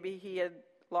fearing that maybe he had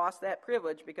lost that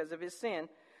privilege because of his sin.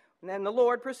 And then the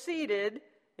Lord proceeded,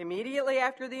 immediately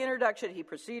after the introduction, he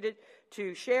proceeded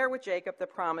to share with Jacob the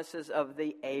promises of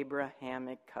the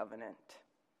Abrahamic covenant.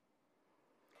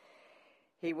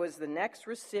 He was the next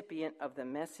recipient of the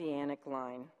messianic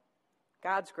line.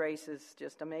 God's grace is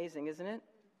just amazing, isn't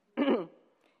it?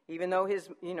 Even though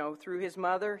through his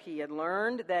mother, he had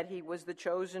learned that he was the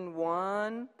chosen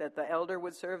one, that the elder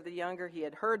would serve the younger. He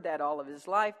had heard that all of his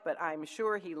life, but I'm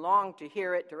sure he longed to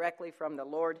hear it directly from the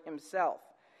Lord himself.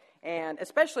 And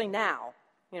especially now,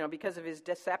 because of his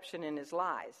deception and his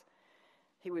lies,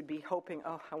 he would be hoping,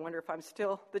 I wonder if I'm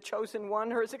still the chosen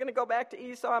one, or is it going to go back to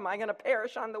Esau? Am I going to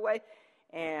perish on the way?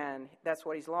 And that's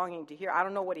what he's longing to hear. I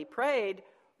don't know what he prayed,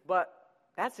 but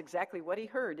that's exactly what he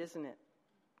heard, isn't it?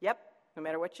 Yep, no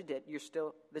matter what you did, you're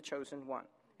still the chosen one.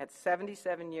 At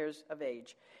 77 years of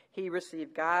age, he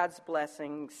received God's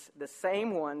blessings, the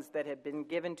same ones that had been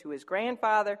given to his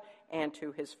grandfather and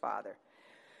to his father.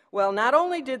 Well, not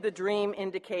only did the dream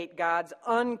indicate God's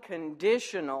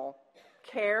unconditional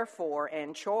care for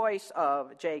and choice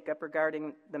of Jacob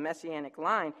regarding the messianic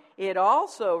line, it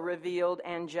also revealed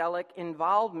angelic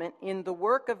involvement in the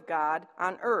work of God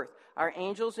on earth. Are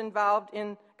angels involved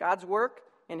in God's work,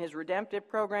 in his redemptive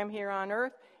program here on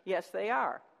earth? Yes, they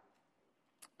are.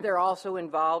 They're also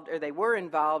involved, or they were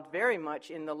involved very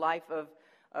much in the life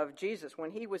of Jesus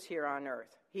when he was here on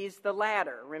earth. He's the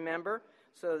ladder, remember?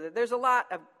 So there's a lot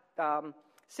of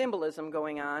symbolism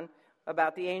going on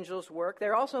about the angels' work.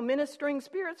 They're also ministering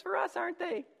spirits for us, aren't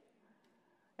they?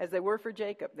 As they were for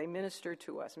Jacob, they minister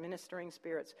to us, ministering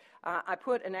spirits. I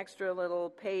put an extra little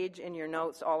page in your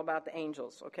notes all about the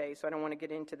angels, okay? So I don't want to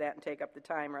get into that and take up the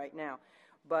time right now.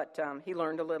 But he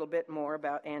learned a little bit more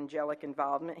about angelic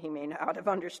involvement. He may not have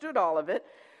understood all of it.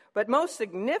 But most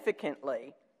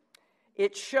significantly,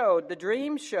 the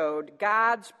dream showed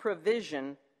God's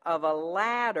provision of a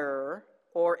ladder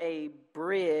or a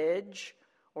bridge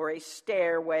or a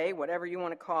stairway, whatever you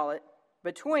want to call it,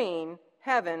 between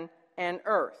heaven and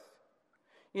earth.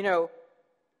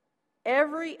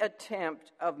 Every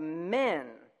attempt of men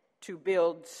to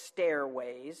build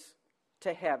stairways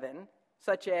to heaven,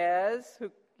 such as,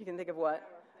 you can think of what?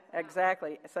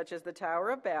 Exactly, such as the Tower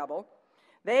of Babel,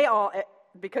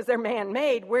 because they're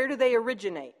man-made, where do they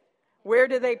originate? Where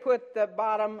do they put the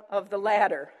bottom of the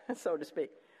ladder, so to speak?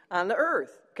 On the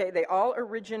earth. Okay, they all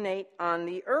originate on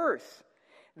the earth.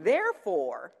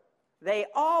 Therefore, they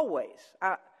always,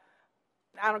 I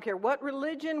don't care what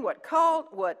religion, what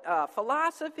cult, what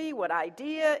philosophy, what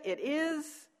idea it is,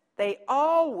 they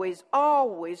always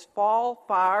fall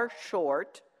far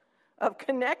short of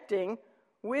connecting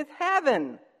with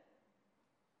heaven.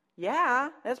 Yeah,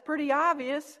 that's pretty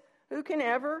obvious. Who can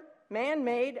ever,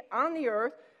 man-made, on the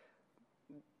earth,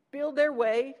 build their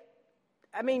way?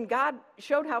 I mean, God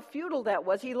showed how futile that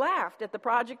was. He laughed at the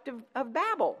project of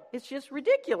Babel. It's just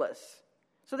ridiculous.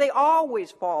 So they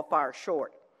always fall far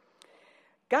short.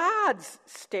 God's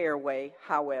stairway,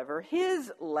 however,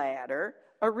 his ladder,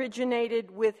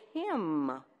 originated with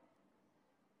him.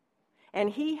 And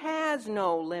he has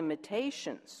no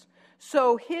limitations.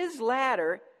 So his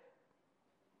ladder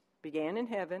began in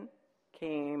heaven,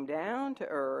 came down to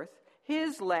earth.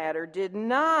 His ladder did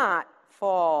not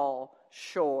fall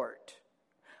short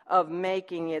of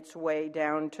making its way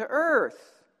down to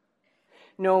earth,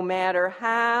 no matter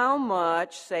how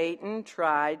much Satan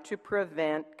tried to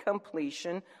prevent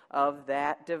completion of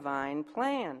that divine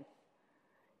plan.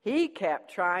 He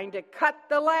kept trying to cut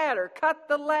the ladder,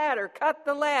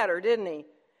 didn't he?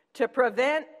 To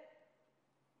prevent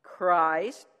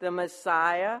Christ, the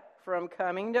Messiah, from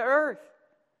coming to earth.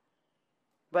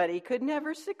 But he could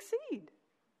never succeed.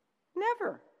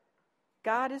 Never.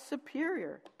 God is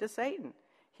superior to Satan.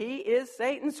 He is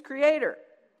Satan's creator.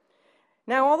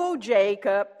 Now, although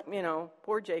Jacob,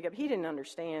 poor Jacob, he didn't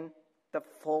understand the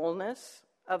fullness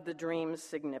of the dream's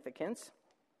significance,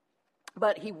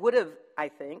 but he would have, I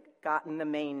think, gotten the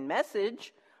main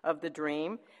message of the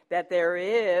dream, that there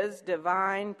is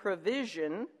divine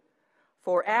provision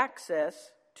for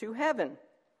access to heaven.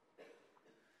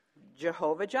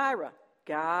 Jehovah Jireh,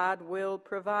 God will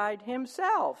provide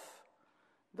himself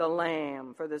the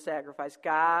lamb for the sacrifice.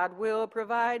 God will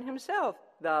provide himself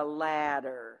the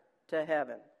ladder to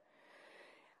heaven.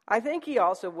 I think he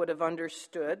also would have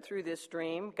understood through this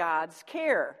dream God's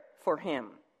care for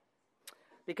him,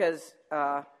 because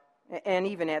and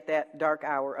even at that dark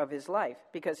hour of his life,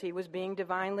 because he was being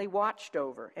divinely watched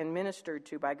over and ministered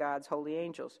to by God's holy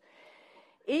angels.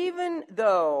 Even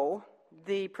though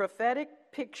the prophetic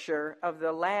picture of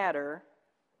the ladder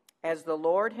as the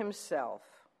Lord himself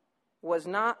was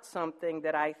not something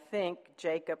that I think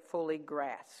Jacob fully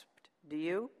grasped. Do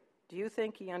you? Do you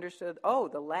think he understood,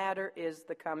 the ladder is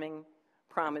the coming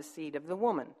promised seed of the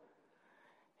woman?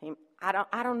 I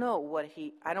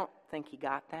don't think he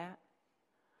got that.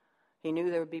 He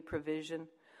knew there would be provision.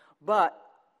 But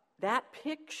that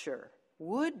picture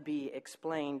would be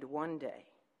explained one day.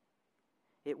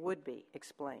 It would be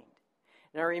explained.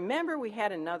 Now remember, we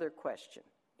had another question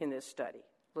in this study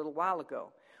a little while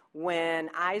ago. When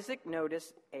Isaac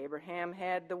noticed Abraham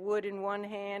had the wood in one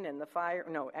hand and the fire,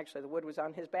 no, actually the wood was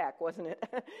on his back, wasn't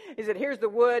it? He said, here's the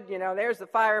wood, there's the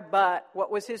fire, but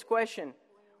what was his question?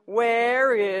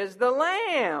 Where is the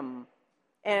lamb?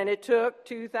 And it took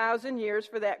 2,000 years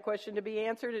for that question to be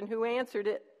answered, and who answered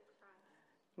it?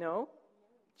 No?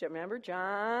 Do you remember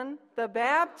John the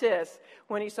Baptist,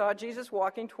 when he saw Jesus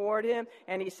walking toward him,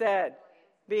 and he said,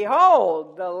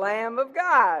 behold, the Lamb of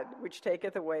God, which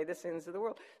taketh away the sins of the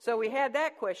world. So we had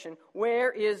that question,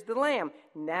 where is the Lamb?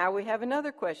 Now we have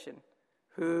another question.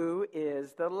 Who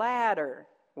is the ladder?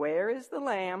 Where is the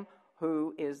Lamb?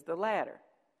 Who is the ladder?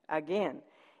 Again,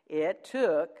 it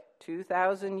took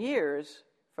 2,000 years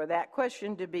for that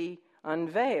question to be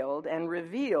unveiled and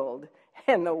revealed.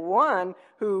 And the one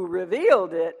who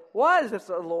revealed it was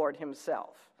the Lord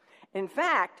himself. In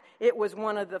fact, it was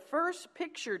one of the first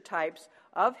picture types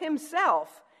of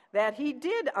himself that he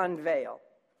did unveil.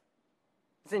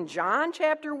 It's in John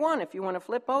chapter 1, if you want to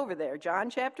flip over there. John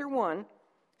chapter 1,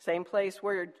 same place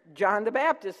where John the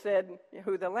Baptist said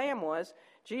who the Lamb was.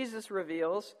 Jesus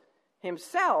reveals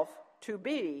himself to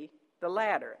be the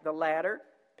ladder. The ladder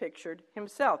pictured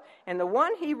himself. And the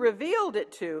one he revealed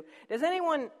it to, does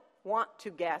anyone want to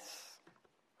guess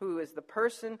who is the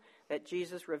person that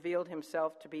Jesus revealed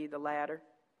himself to be the ladder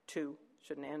to?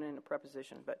 Shouldn't end in a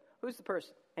preposition, but who's the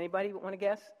person? Anybody want to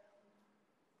guess?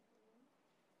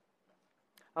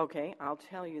 Okay, I'll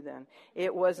tell you then.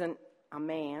 It was a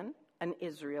man, an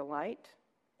Israelite,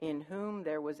 in whom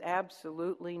there was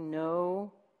absolutely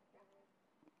no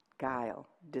guile,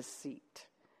 deceit.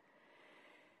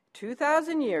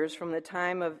 2,000 years from the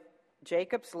time of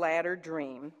Jacob's ladder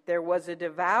dream, there was a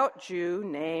devout Jew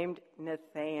named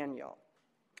Nathanael.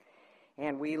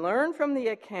 And we learn from the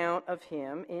account of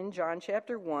him in John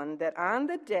chapter 1 that on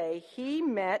the day he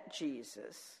met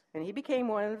Jesus, and he became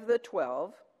one of the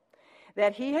 12,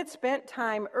 that he had spent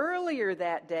time earlier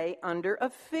that day under a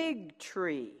fig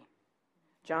tree.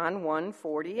 John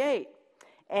 1:48.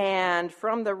 And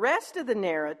from the rest of the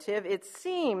narrative, it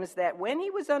seems that when he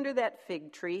was under that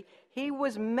fig tree, he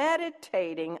was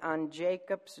meditating on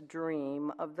Jacob's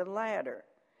dream of the ladder.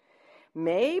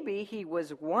 Maybe he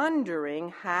was wondering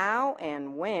how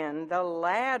and when the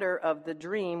ladder of the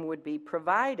dream would be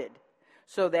provided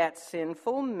so that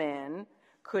sinful men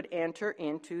could enter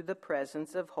into the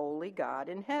presence of holy God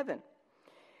in heaven.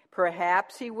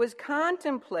 Perhaps he was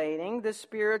contemplating the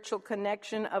spiritual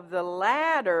connection of the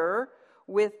ladder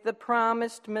with the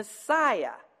promised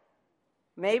Messiah.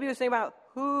 Maybe he was thinking about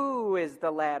who is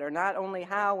the ladder, not only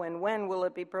how and when will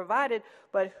it be provided,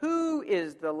 but who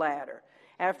is the ladder.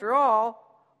 After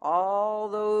all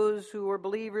those who were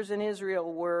believers in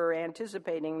Israel were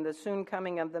anticipating the soon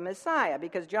coming of the Messiah,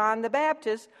 because John the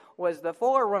Baptist was the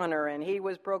forerunner, and he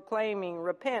was proclaiming,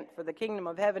 "Repent, for the kingdom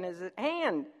of heaven is at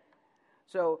hand."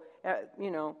 So,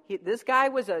 this guy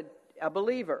was a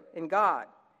believer in God.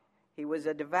 He was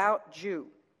a devout Jew.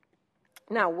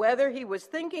 Now, whether he was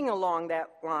thinking along that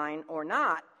line or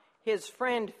not, his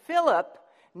friend Philip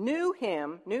knew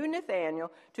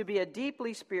Nathanael, to be a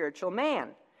deeply spiritual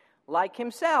man. Like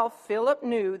himself, Philip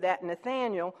knew that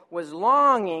Nathanael was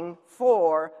longing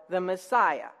for the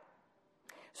Messiah.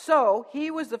 So, he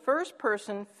was the first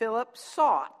person Philip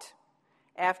sought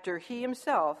after he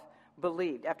himself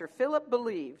believed. After Philip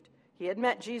believed, he had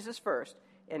met Jesus first,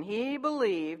 and he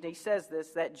believed, he says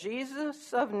this, that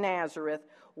Jesus of Nazareth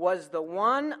was the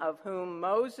one of whom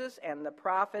Moses and the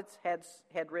prophets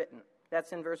had written.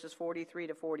 That's in verses 43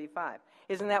 to 45.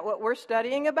 Isn't that what we're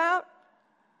studying about?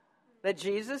 That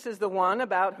Jesus is the one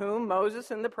about whom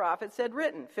Moses and the prophets had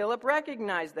written. Philip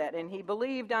recognized that, and he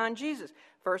believed on Jesus.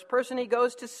 First person he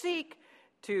goes to seek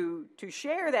to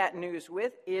share that news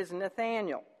with is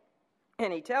Nathanael.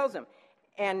 And he tells him.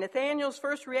 And Nathanael's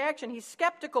first reaction, he's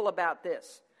skeptical about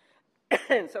this.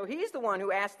 And so he's the one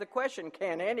who asked the question,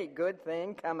 can any good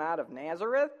thing come out of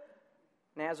Nazareth?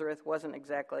 Nazareth wasn't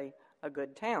exactly a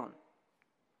good town.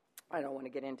 I don't want to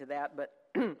get into that, but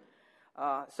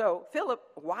so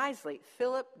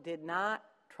Philip did not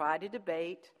try to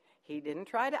debate. He didn't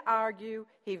try to argue.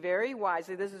 He very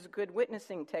wisely, this is a good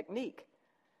witnessing technique.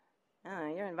 Oh,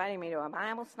 you're inviting me to a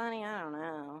Bible study? I don't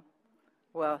know.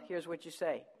 Well, here's what you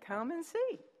say. Come and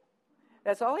see.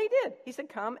 That's all he did. He said,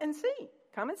 come and see.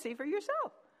 Come and see for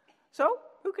yourself. So,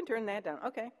 who can turn that down?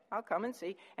 Okay, I'll come and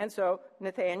see. And so,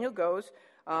 Nathanael goes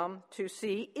to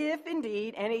see if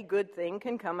indeed any good thing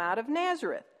can come out of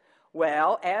Nazareth.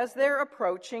 Well, as they're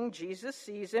approaching, Jesus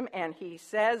sees him and he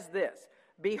says this,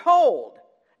 "Behold,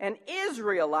 an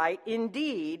Israelite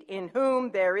indeed, in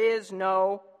whom there is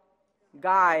no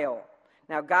guile."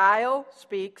 Now, guile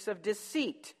speaks of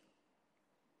deceit.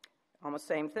 Almost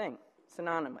same thing,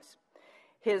 synonymous.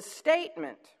 His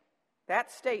statement,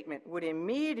 that statement would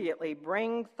immediately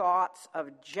bring thoughts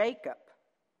of Jacob,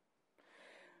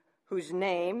 whose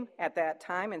name at that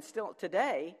time and still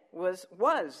today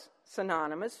was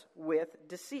synonymous with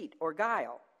deceit or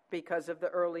guile because of the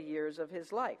early years of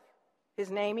his life. His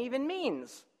name even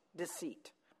means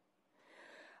deceit.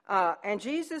 And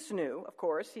Jesus knew, of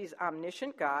course, he's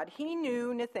omniscient God. He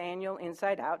knew Nathanael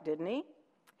inside out, didn't he?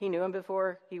 He knew him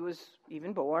before he was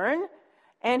even born,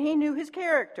 and he knew his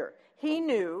character. He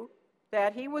knew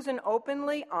that he was an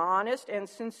openly honest and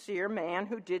sincere man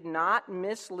who did not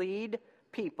mislead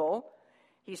people.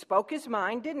 He spoke his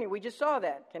mind, didn't he? We just saw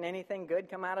that. Can anything good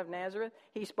come out of Nazareth?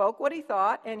 He spoke what he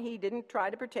thought, and he didn't try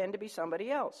to pretend to be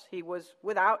somebody else. He was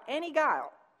without any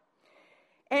guile.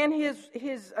 And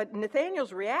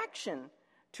Nathanael's reaction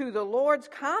to the Lord's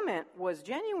comment was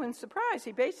genuine surprise.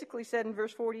 He basically said in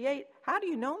verse 48, "How do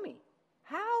you know me?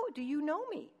 How do you know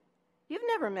me? You've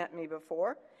never met me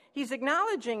before." He's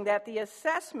acknowledging that the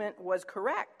assessment was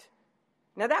correct.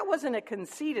 Now, that wasn't a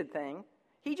conceited thing.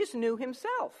 He just knew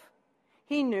himself.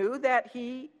 He knew that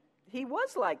he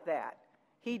was like that.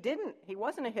 He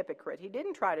wasn't a hypocrite. He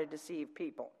didn't try to deceive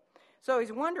people. So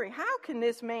he's wondering, how can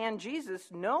this man, Jesus,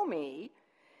 know me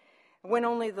when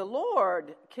only the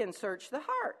Lord can search the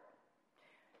heart?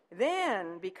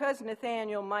 Then, because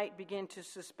Nathanael might begin to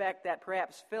suspect that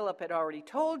perhaps Philip had already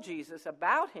told Jesus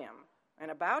about him and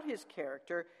about his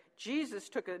character, Jesus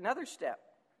took another step.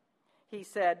 He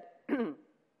said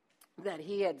that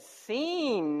he had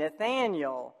seen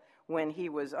Nathanael when he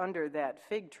was under that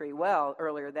fig tree. Well,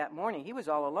 earlier that morning, he was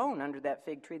all alone under that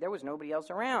fig tree. There was nobody else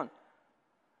around.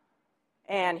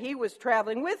 And he was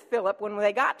traveling with Philip when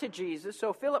they got to Jesus,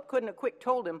 so Philip couldn't have quick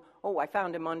told him, "Oh, I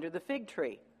found him under the fig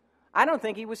tree." I don't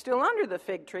think he was still under the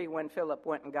fig tree when Philip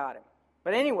went and got him.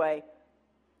 But anyway,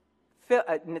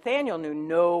 Nathanael knew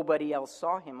nobody else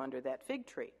saw him under that fig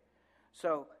tree.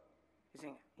 So he's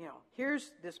saying,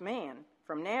 here's this man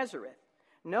from Nazareth.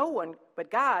 No one but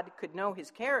God could know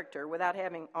his character without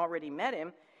having already met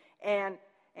him. And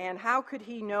how could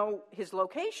he know his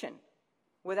location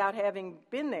without having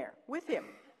been there with him?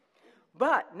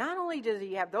 But not only does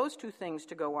he have those two things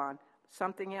to go on,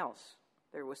 something else.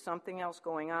 There was something else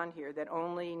going on here that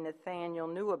only Nathanael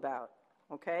knew about.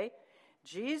 Okay?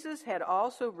 Jesus had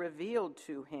also revealed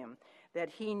to him that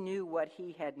he knew what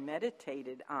he had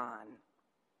meditated on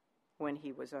when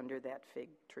he was under that fig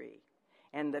tree.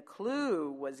 And the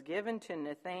clue was given to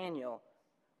Nathanael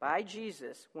by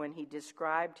Jesus when he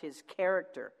described his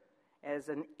character as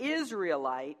an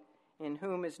Israelite in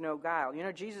whom is no guile.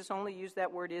 Jesus only used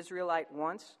that word Israelite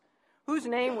once. Whose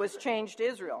name was changed to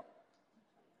Israel?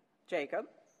 Jacob.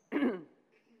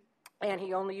 And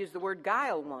he only used the word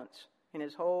guile once in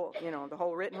his whole, the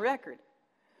whole written record.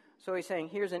 So he's saying,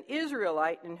 here's an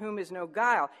Israelite in whom is no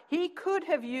guile. He could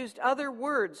have used other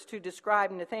words to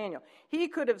describe Nathanael. He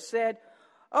could have said,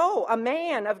 a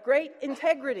man of great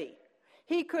integrity.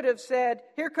 He could have said,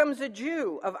 here comes a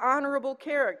Jew of honorable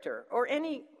character, or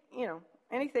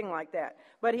anything like that.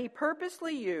 But he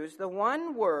purposely used the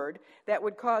one word that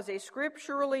would cause a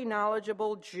scripturally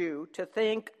knowledgeable Jew to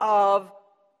think of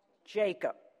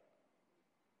Jacob.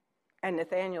 And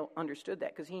Nathanael understood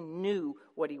that because he knew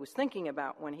what he was thinking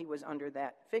about when he was under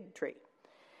that fig tree.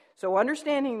 So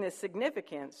understanding this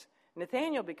significance,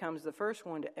 Nathanael becomes the first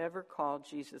one to ever call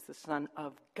Jesus the Son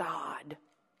of God.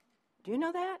 Do you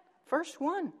know that? First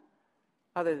one,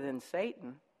 other than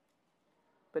Satan.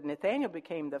 But Nathanael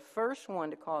became the first one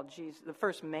to call Jesus, the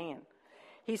first man.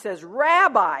 He says,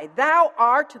 Rabbi, thou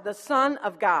art the Son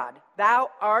of God. Thou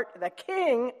art the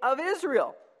King of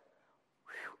Israel.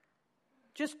 Whew.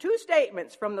 Just two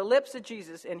statements from the lips of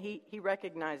Jesus, and he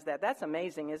recognized that. That's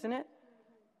amazing, isn't it?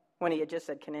 When he had just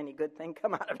said, can any good thing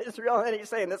come out of Israel? And he's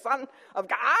saying, the Son of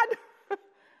God?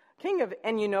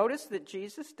 And you notice that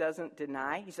Jesus doesn't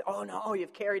deny. He said, no,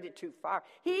 you've carried it too far.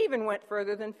 He even went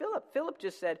further than Philip. Philip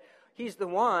just said, he's the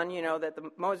one, that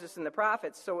Moses and the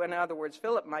prophets. So in other words,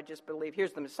 Philip might just believe,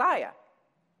 here's the Messiah.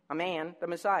 A man, the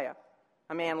Messiah.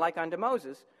 A man like unto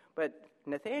Moses. But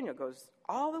Nathanael goes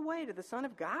all the way to the Son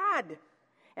of God.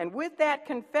 And with that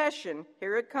confession,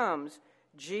 here it comes,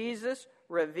 Jesus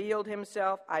revealed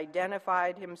himself,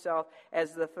 identified himself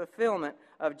as the fulfillment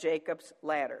of Jacob's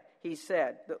ladder. He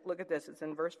said, look at this, it's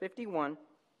in verse 51,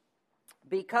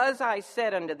 because I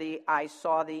said unto thee, I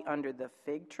saw thee under the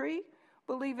fig tree,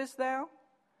 believest thou?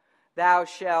 Thou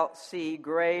shalt see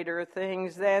greater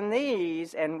things than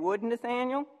these. And would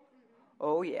Nathanael?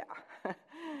 Oh, yeah.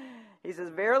 He says,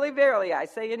 verily, verily, I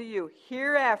say unto you,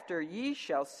 hereafter ye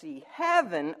shall see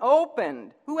heaven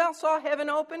opened. Who else saw heaven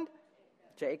opened?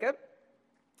 Jacob.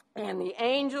 And the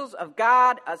angels of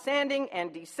God ascending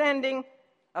and descending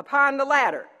upon the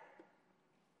ladder.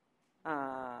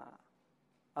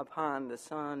 Upon the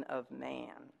Son of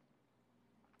Man.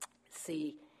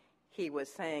 See, he was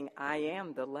saying, I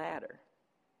am the ladder.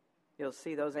 You'll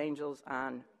see those angels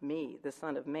on me, the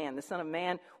Son of Man. The Son of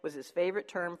Man was his favorite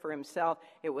term for himself.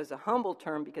 It was a humble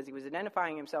term because he was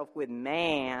identifying himself with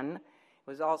man. It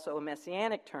was also a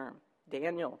messianic term.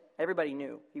 Daniel, everybody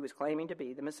knew he was claiming to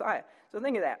be the Messiah. So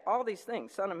think of that. All these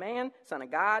things, Son of Man, Son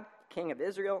of God, King of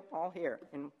Israel, all here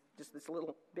in just this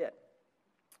little bit.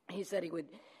 He said he would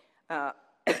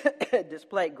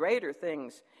display greater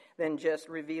things than just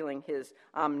revealing his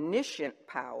omniscient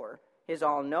power, his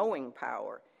all-knowing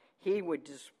power. He would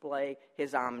display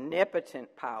his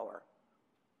omnipotent power,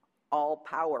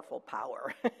 all-powerful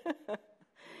power.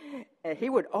 And he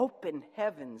would open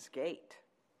heaven's gate.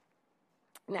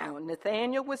 Now,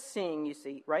 Nathanael was seeing, you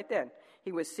see, right then,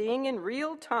 he was seeing in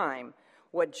real time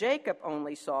what Jacob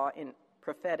only saw in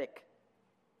prophetic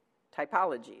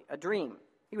typology, a dream.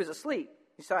 He was asleep.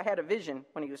 He had a vision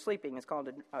when he was sleeping. It's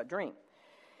called a dream.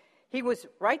 He was,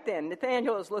 right then,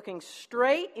 Nathanael is looking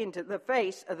straight into the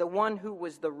face of the one who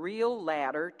was the real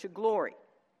ladder to glory.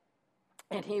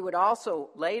 And he would also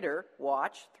later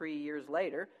watch, 3 years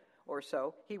later or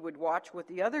so, he would watch with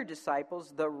the other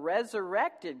disciples the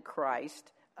resurrected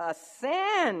Christ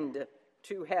ascend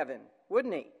to heaven,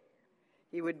 wouldn't he?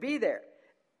 He would be there.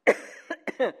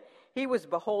 He was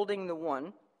beholding the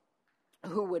one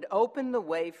who would open the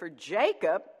way for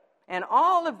Jacob and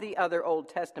all of the other Old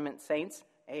Testament saints,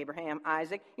 Abraham,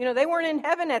 Isaac. They weren't in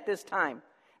heaven at this time.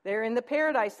 They're in the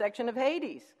paradise section of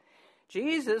Hades.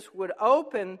 Jesus would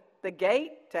open the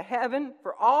gate to heaven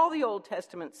for all the Old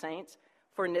Testament saints,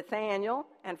 for Nathanael,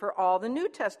 and for all the New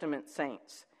Testament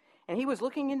saints. And he was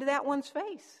looking into that one's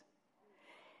face.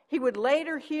 He would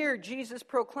later hear Jesus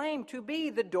proclaim to be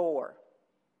the door,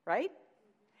 right?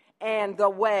 And the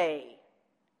way.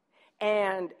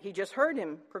 And he just heard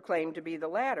him proclaim to be the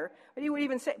ladder. But he would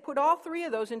even put all three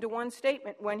of those into one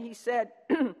statement when he said,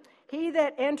 he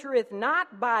that entereth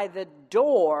not by the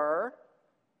door,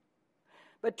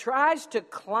 but tries to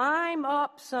climb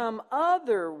up some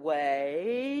other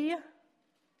way.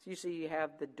 So you see, you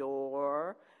have the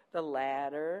door, the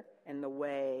ladder, and the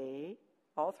way,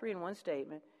 all three in one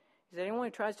statement. He said, anyone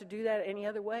who tries to do that any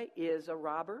other way is a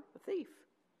robber, a thief.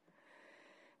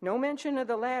 No mention of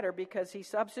the ladder because he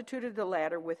substituted the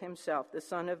ladder with himself, the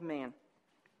Son of Man.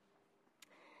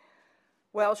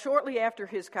 Well, shortly after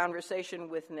his conversation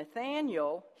with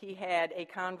Nathanael, he had a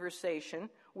conversation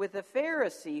with a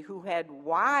Pharisee who had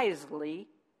wisely,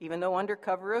 even though under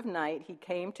cover of night, he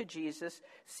came to Jesus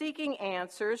seeking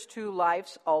answers to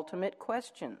life's ultimate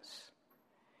questions.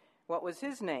 What was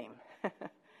his name?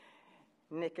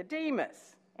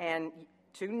 Nicodemus. And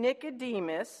to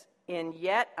Nicodemus, in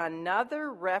yet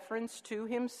another reference to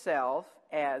himself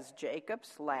as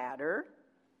Jacob's ladder,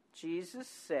 Jesus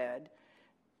said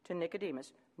to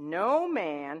Nicodemus, no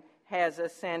man has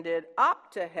ascended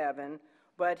up to heaven,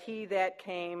 but he that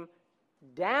came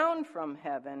down from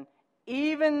heaven,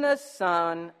 even the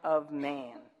Son of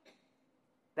Man.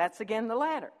 That's again the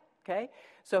ladder, okay?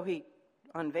 So he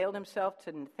unveiled himself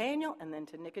to Nathanael and then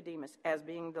to Nicodemus as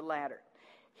being the ladder.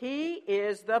 He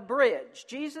is the bridge.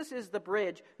 Jesus is the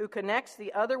bridge who connects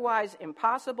the otherwise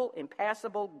impossible,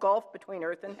 impassable gulf between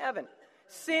earth and heaven.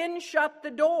 Sin shut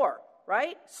the door,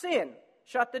 right? Sin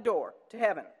shut the door to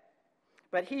heaven.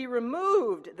 But he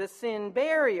removed the sin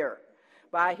barrier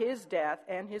by his death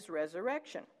and his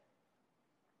resurrection.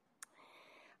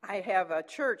 I have a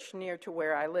church near to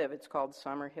where I live. It's called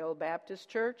Summerhill Baptist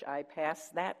Church. I pass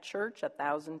that church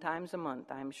 1,000 times a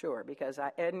month, I'm sure, because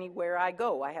anywhere I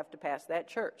go, I have to pass that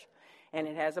church. And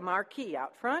it has a marquee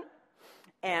out front.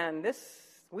 And this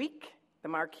week, the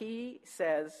marquee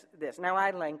says this. Now,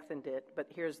 I lengthened it, but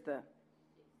here's the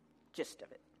gist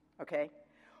of it, okay?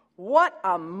 What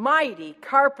a mighty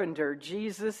carpenter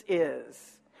Jesus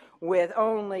is. With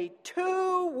only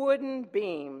 2 wooden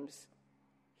beams,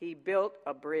 he built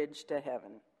a bridge to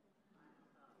heaven.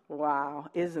 Wow,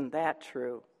 isn't that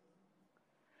true?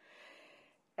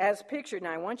 As pictured,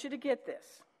 now I want you to get this.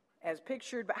 As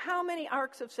pictured, but how many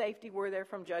arks of safety were there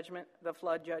from judgment, the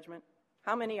flood judgment?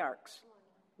 How many arks?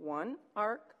 1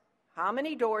 ark. How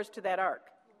many doors to that ark?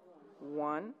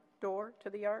 1 door to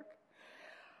the ark.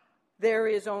 There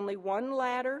is only 1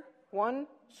 ladder, 1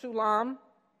 sulam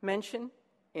mentioned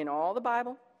in all the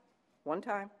Bible, 1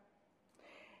 time.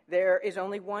 There is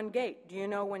only 1 gate. Do you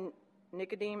know when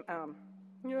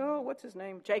what's his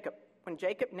name? Jacob. When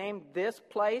Jacob named this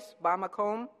place,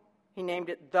 Bamakom, he named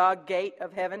it the gate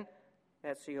of heaven.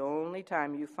 That's the only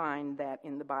time you find that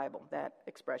in the Bible, that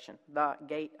expression, the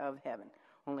gate of heaven.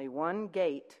 Only 1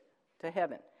 gate to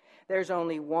heaven. There's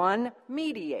only 1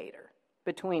 mediator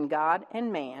between God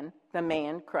and man, the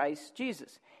man Christ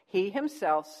Jesus. He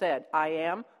himself said, I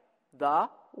am the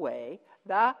way,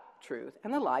 the truth,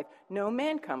 and the life. No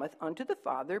man cometh unto the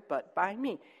Father but by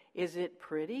me. Is it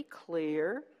pretty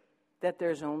clear that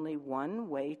there's only 1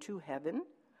 way to heaven?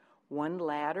 1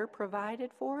 ladder provided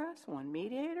for us, 1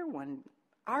 mediator, 1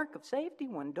 ark of safety,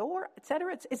 1 door,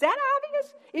 etc. Is that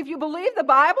obvious? If you believe the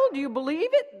Bible, do you believe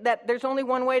it, that there's only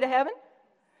 1 way to heaven?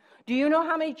 Do you know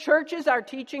how many churches are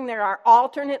teaching there are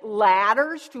alternate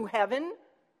ladders to heaven?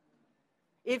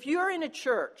 If you're in a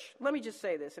church, let me just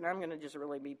say this, and I'm going to just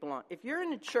really be blunt. If you're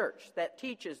in a church that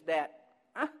teaches that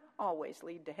always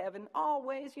lead to heaven,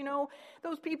 always,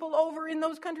 those people over in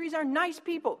those countries are nice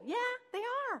people. Yeah, they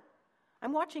are.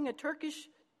 I'm watching a Turkish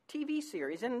TV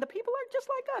series, and the people are just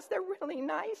like us. They're really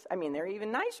nice. I mean, they're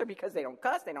even nicer because they don't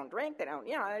cuss, they don't drink,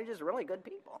 they're just really good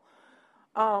people.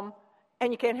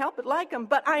 And you can't help but like them.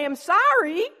 But I am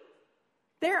sorry,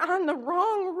 they're on the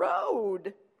wrong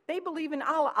road. They believe in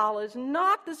Allah. Allah is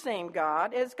not the same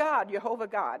God as God, Jehovah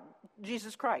God,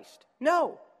 Jesus Christ.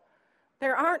 No.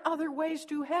 There aren't other ways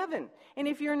to heaven. And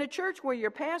if you're in a church where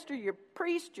your pastor, your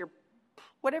priest, your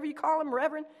whatever you call him,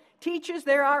 reverend, teaches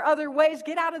there are other ways,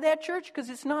 get out of that church because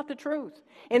it's not the truth.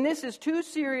 And this is too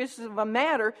serious of a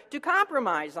matter to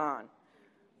compromise on.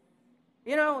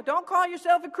 Don't call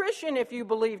yourself a Christian if you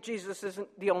believe Jesus isn't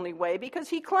the only way, because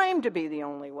he claimed to be the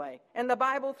only way. And the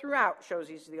Bible throughout shows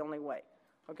he's the only way.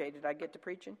 Okay, did I get to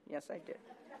preaching? Yes, I did.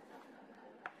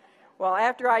 Well,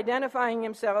 after identifying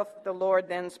himself, the Lord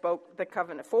then spoke the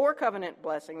 4 covenant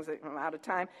blessings. I'm out of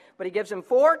time, but he gives him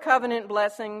 4 covenant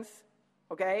blessings,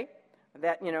 okay,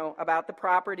 that, about the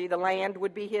property. The land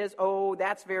would be his. Oh,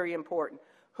 that's very important.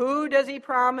 Who does he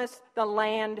promise the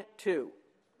land to?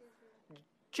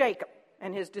 Jacob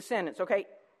and his descendants. Okay,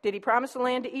 did he promise the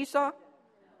land to Esau?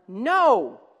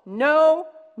 No.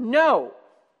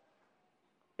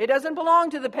 It doesn't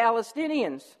belong to the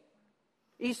Palestinians,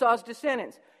 Esau's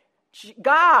descendants.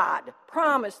 God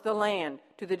promised the land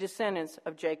to the descendants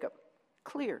of Jacob.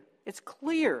 Clear. It's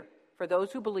clear for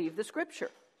those who believe the Scripture.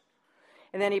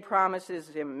 And then he promises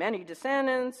him many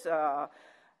descendants.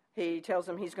 He tells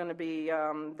him he's going to be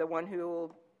the one who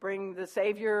will bring the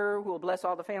Savior, who will bless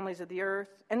all the families of the earth.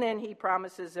 And then he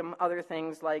promises him other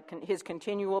things like his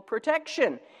continual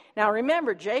protection. Now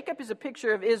remember, Jacob is a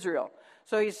picture of Israel.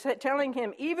 So he's telling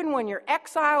him, even when you're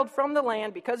exiled from the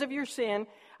land because of your sin,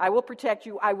 I will protect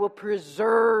you. I will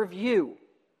preserve you.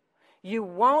 You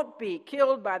won't be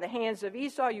killed by the hands of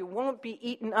Esau. You won't be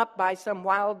eaten up by some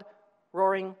wild,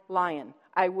 roaring lion.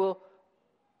 I will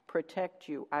protect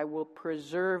you. I will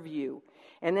preserve you.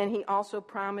 And then he also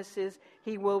promises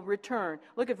he will return.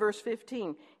 Look at verse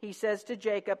 15. He says to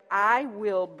Jacob, I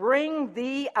will bring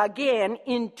thee again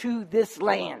into this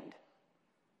land.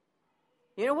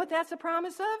 You know what that's a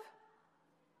promise of?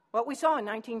 What we saw in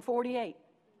 1948.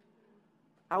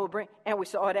 I will bring, and we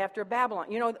saw it after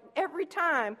Babylon. You know, every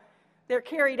time they're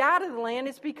carried out of the land,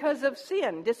 it's because of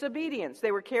sin, disobedience.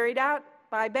 They were carried out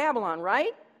by Babylon,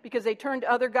 right? Because they turned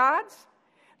to other gods.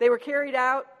 They were carried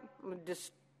out,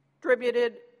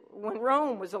 distributed when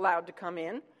Rome was allowed to come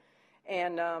in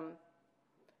and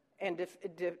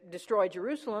destroy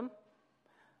Jerusalem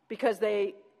because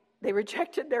they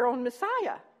rejected their own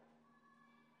Messiah.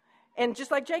 And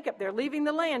just like Jacob, they're leaving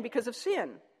the land because of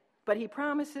sin. But he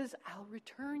promises, I'll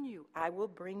return you. I will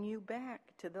bring you back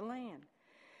to the land.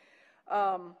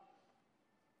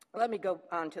 Let me go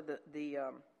on to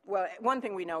well, one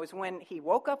thing we know is when he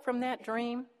woke up from that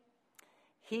dream,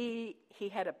 he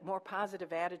had a more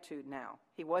positive attitude now.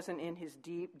 He wasn't in his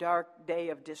deep, dark day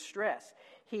of distress.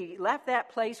 He left that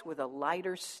place with a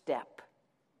lighter step.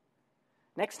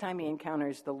 Next time he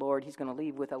encounters the Lord, he's going to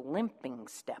leave with a limping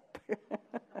step.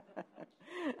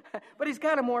 But he's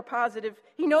got a more positive,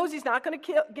 he knows he's not going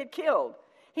to get killed.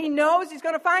 He knows he's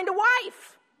going to find a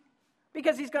wife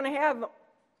because he's going to have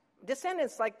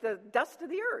descendants like the dust of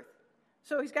the earth.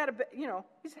 So he's got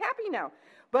he's happy now.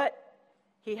 But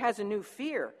he has a new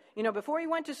fear. You know, before he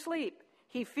went to sleep,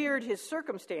 he feared his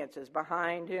circumstances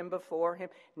behind him, before him.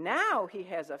 Now he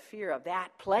has a fear of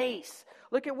that place.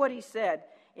 Look at what he said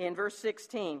in verse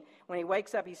 16. When he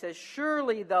wakes up, he says,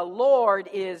 surely the Lord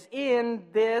is in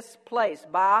this place,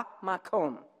 ba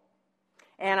makom.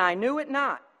 And I knew it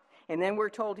not. And then we're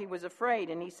told he was afraid,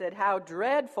 and he said, how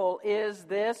dreadful is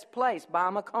this place,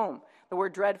 ba makom. The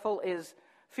word dreadful is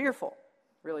fearful,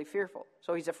 really fearful.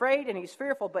 So he's afraid and he's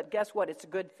fearful, but guess what? It's a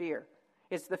good fear.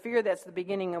 It's the fear that's the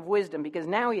beginning of wisdom, because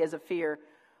now he has a fear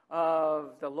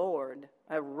of the Lord,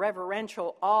 a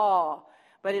reverential awe.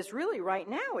 But it's really right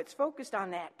now, it's focused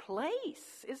on that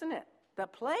place, isn't it? The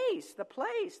place, the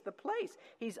place, the place.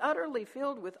 He's utterly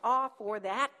filled with awe for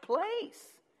that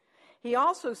place. He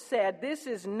also said, this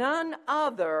is none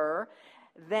other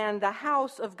than the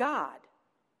house of God.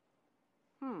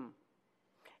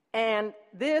 And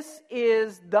this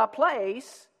is the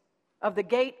place of the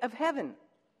gate of heaven.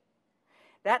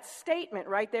 That statement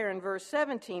right there in verse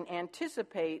 17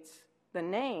 anticipates the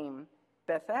name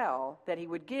Bethel that he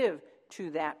would give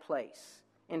to that place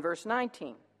in verse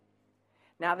 19.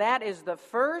 Now that is the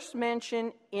first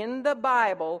mention in the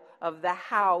Bible of the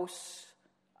house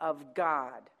of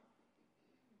God.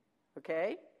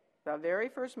 Okay? The very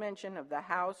first mention of the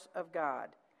house of God.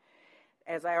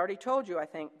 As I already told you, I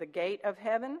think the gate of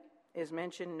heaven is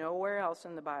mentioned nowhere else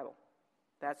in the Bible.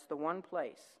 That's the one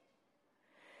place.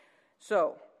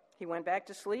 So, he went back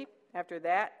to sleep after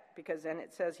that, because then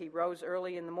it says he rose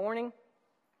early in the morning,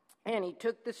 and he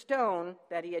took the stone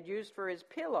that he had used for his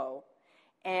pillow,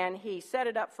 and he set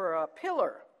it up for a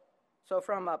pillar. So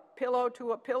from a pillow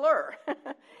to a pillar.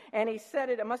 And he set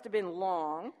it must have been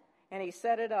long, and he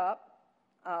set it up,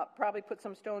 probably put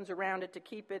some stones around it to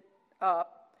keep it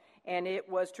up, and it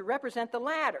was to represent the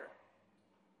ladder,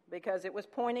 because it was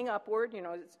pointing upward. You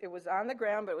know, it was on the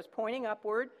ground, but it was pointing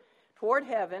upward toward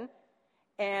heaven,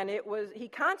 and he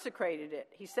consecrated it.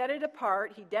 He set it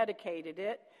apart, he dedicated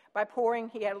it by pouring,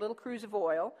 he had a little cruse of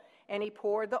oil, and he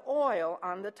poured the oil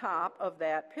on the top of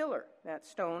that pillar, that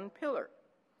stone pillar.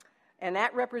 And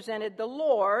that represented the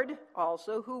Lord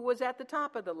also, who was at the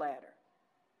top of the ladder.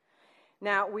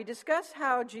 Now, we discussed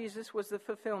how Jesus was the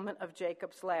fulfillment of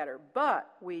Jacob's ladder, but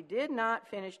we did not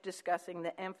finish discussing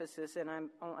the emphasis, and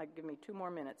give me 2 more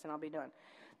minutes and I'll be done.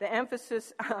 The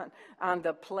emphasis on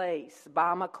the place,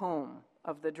 ba makom,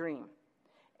 of the dream.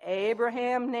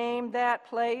 Abraham named that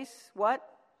place, what?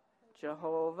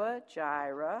 Jehovah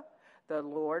Jireh, The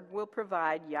Lord will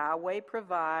provide. Yahweh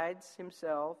provides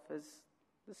himself as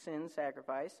the sin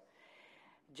sacrifice.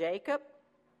 Jacob,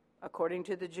 according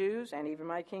to the Jews, and even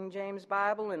my King James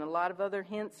Bible, and a lot of other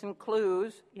hints and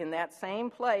clues, in that same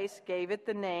place gave it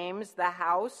the names the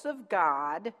house of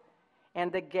God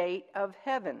and the gate of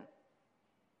heaven.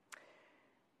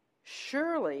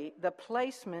 Surely the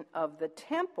placement of the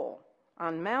temple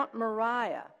on Mount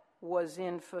Moriah was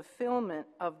in fulfillment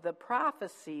of the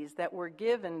prophecies that were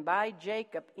given by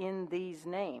Jacob in these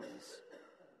names.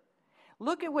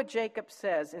 Look at what Jacob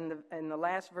says in the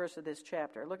last verse of this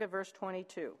chapter. Look at verse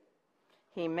 22.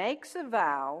 He makes a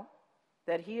vow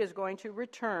that he is going to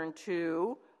return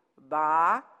to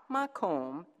Ba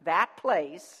Makom, that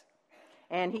place,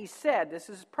 and he said, this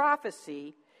is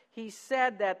prophecy, he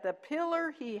said that the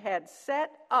pillar he had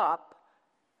set up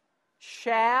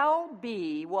shall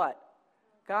be what?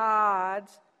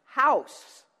 God's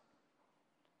house.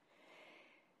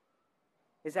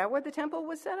 Is that where the temple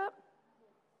was set up?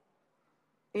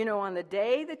 You know, on the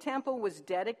day the temple was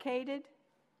dedicated,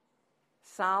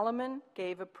 Solomon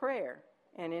gave a prayer.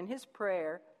 And in his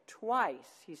prayer, twice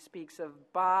he speaks of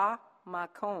Ba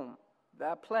Makom,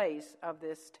 the place of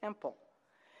this temple.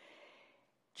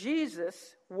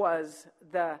 Jesus was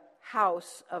the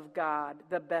house of God,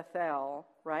 the Bethel,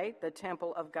 right? The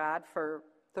temple of God for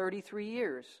 33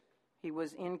 years. He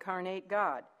was incarnate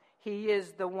God. He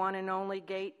is the one and only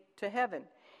gate to heaven.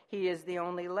 He is the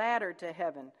only ladder to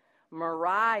heaven.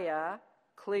 Moriah,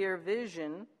 clear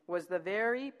vision, was the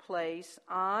very place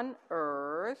on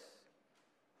earth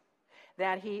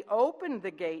that he opened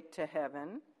the gate to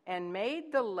heaven and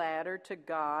made the ladder to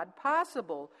God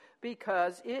possible,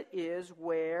 because it is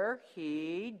where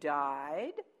he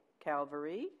died,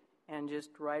 Calvary, and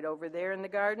just right over there in the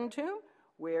garden tomb,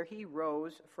 where he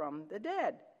rose from the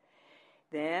dead.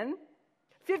 Then,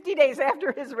 50 days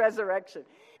after his resurrection,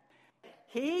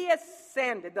 he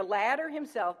ascended, the ladder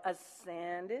himself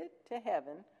ascended to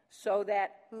heaven so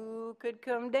that who could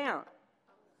come down?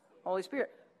 Holy Spirit.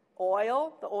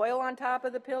 Oil, the oil on top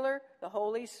of the pillar, the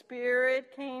Holy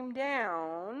Spirit came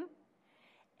down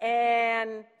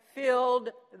and filled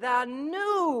the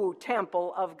new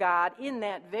temple of God in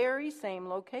that very same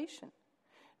location.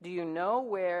 Do you know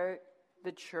where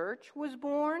the church was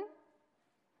born?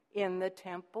 In the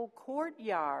temple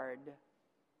courtyard.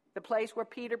 The place where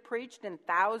Peter preached and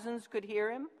thousands could hear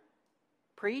him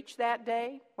preach that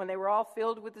day when they were all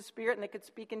filled with the Spirit and they could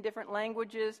speak in different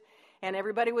languages and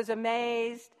everybody was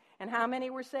amazed. And how many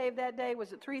were saved that day?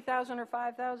 Was it 3,000 or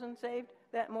 5,000 saved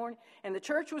that morning? And the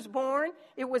church was born.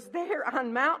 It was there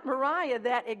on Mount Moriah,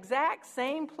 that exact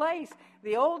same place,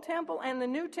 the old temple and the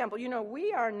new temple. You know,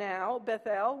 we are now,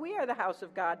 Bethel, we are the house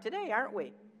of God today, aren't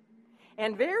we?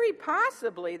 And very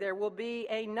possibly there will be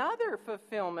another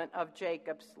fulfillment of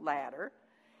Jacob's ladder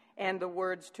and the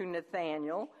words to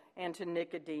Nathanael and to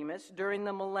Nicodemus during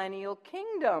the millennial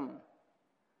kingdom.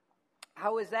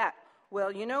 How is that? Well,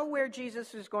 you know where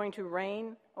Jesus is going to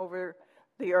reign over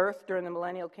the earth during the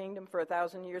millennial kingdom for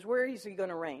 1,000 years? Where is he going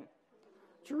to reign?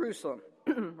 Jerusalem,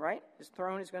 right? His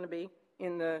throne is going to be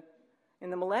in the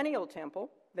millennial temple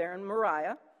there in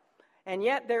Moriah. And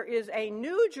yet there is a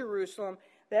new Jerusalem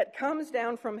that comes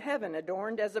down from heaven,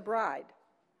 adorned as a bride.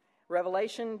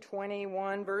 Revelation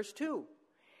 21, verse 2.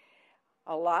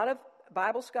 A lot of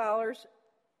Bible scholars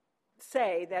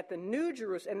say that the new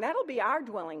Jerusalem, and that'll be our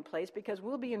dwelling place because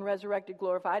we'll be in resurrected,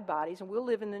 glorified bodies, and we'll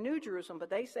live in the new Jerusalem,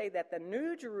 but they say that the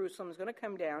new Jerusalem is going to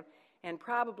come down and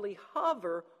probably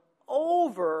hover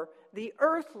over the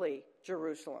earthly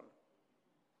Jerusalem.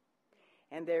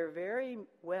 And there very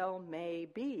well may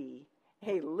be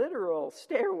a literal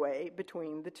stairway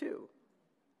between the two.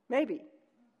 Maybe.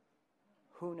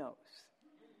 Who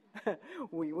knows?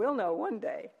 We will know one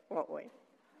day, won't we?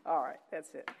 All right, that's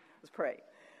it. Let's pray.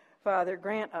 Father,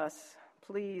 grant us,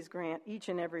 please grant each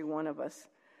and every one of us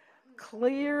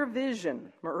clear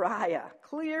vision, Moriah,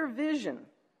 clear vision,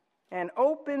 and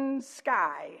open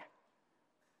sky,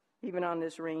 even on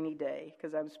this rainy day,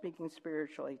 because I'm speaking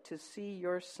spiritually, to see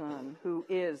your Son, who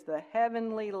is the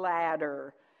heavenly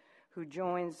ladder, who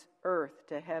joins earth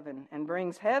to heaven and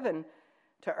brings heaven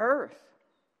to earth.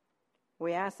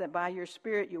 We ask that by your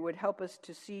Spirit you would help us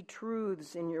to see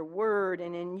truths in your word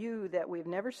and in you that we've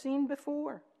never seen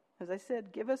before. As I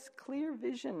said, give us clear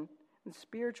vision and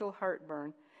spiritual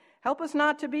heartburn. Help us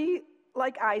not to be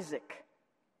like Isaac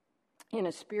in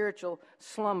a spiritual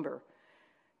slumber.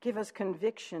 Give us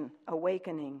conviction,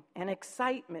 awakening, and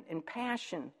excitement and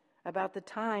passion about the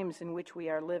times in which we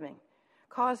are living.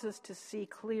 Cause us to see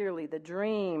clearly the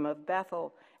dream of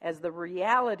Bethel as the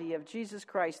reality of Jesus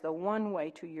Christ, the one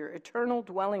way to your eternal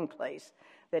dwelling place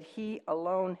that he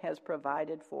alone has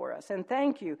provided for us. And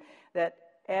thank you that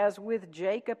as with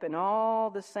Jacob and all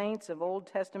the saints of Old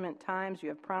Testament times, you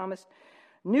have promised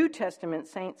New Testament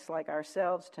saints like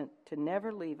ourselves to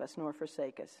never leave us nor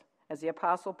forsake us. As the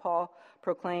Apostle Paul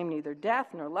proclaimed, neither death,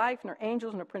 nor life, nor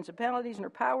angels, nor principalities, nor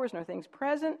powers, nor things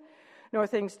present, nor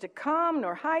things to come,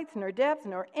 nor height, nor depth,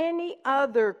 nor any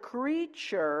other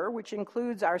creature, which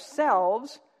includes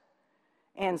ourselves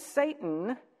and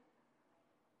Satan,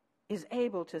 is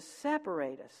able to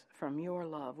separate us from your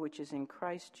love, which is in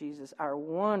Christ Jesus, our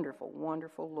wonderful,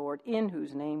 wonderful Lord, in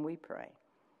whose name we pray.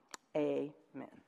 Amen.